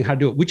or anything, how to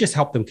do it. We just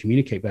help them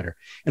communicate better.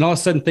 And all of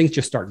a sudden things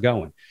just start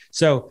going.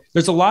 So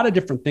there's a lot of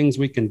different things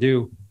we can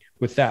do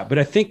with that. But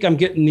I think I'm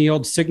getting the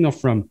old signal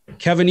from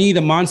Kevin E.,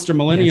 the monster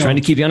millennial. Trying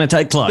to keep you on a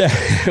tight clock.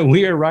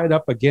 We are right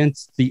up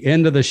against the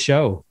end of the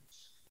show.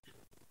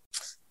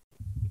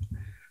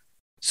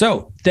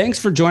 So thanks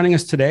for joining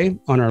us today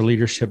on our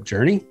leadership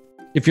journey.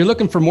 If you're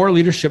looking for more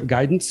leadership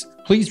guidance,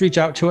 please reach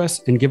out to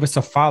us and give us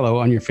a follow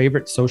on your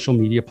favorite social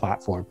media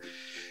platform.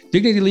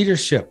 Dignity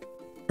Leadership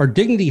or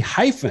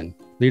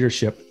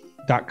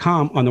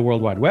dignity-leadership.com on the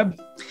World Wide Web.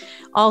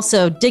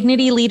 Also,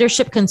 Dignity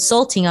Leadership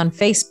Consulting on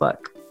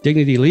Facebook.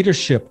 Dignity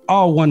Leadership,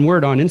 all one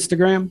word, on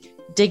Instagram.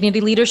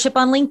 Dignity Leadership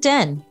on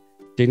LinkedIn.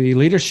 Dignity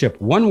Leadership,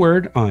 one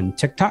word, on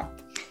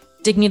TikTok.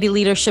 Dignity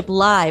Leadership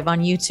Live on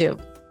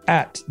YouTube.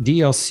 At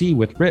DLC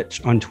with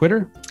Rich on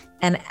Twitter.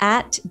 And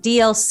at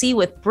DLC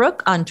with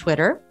Brooke on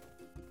Twitter.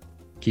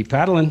 Keep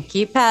paddling.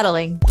 Keep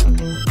paddling.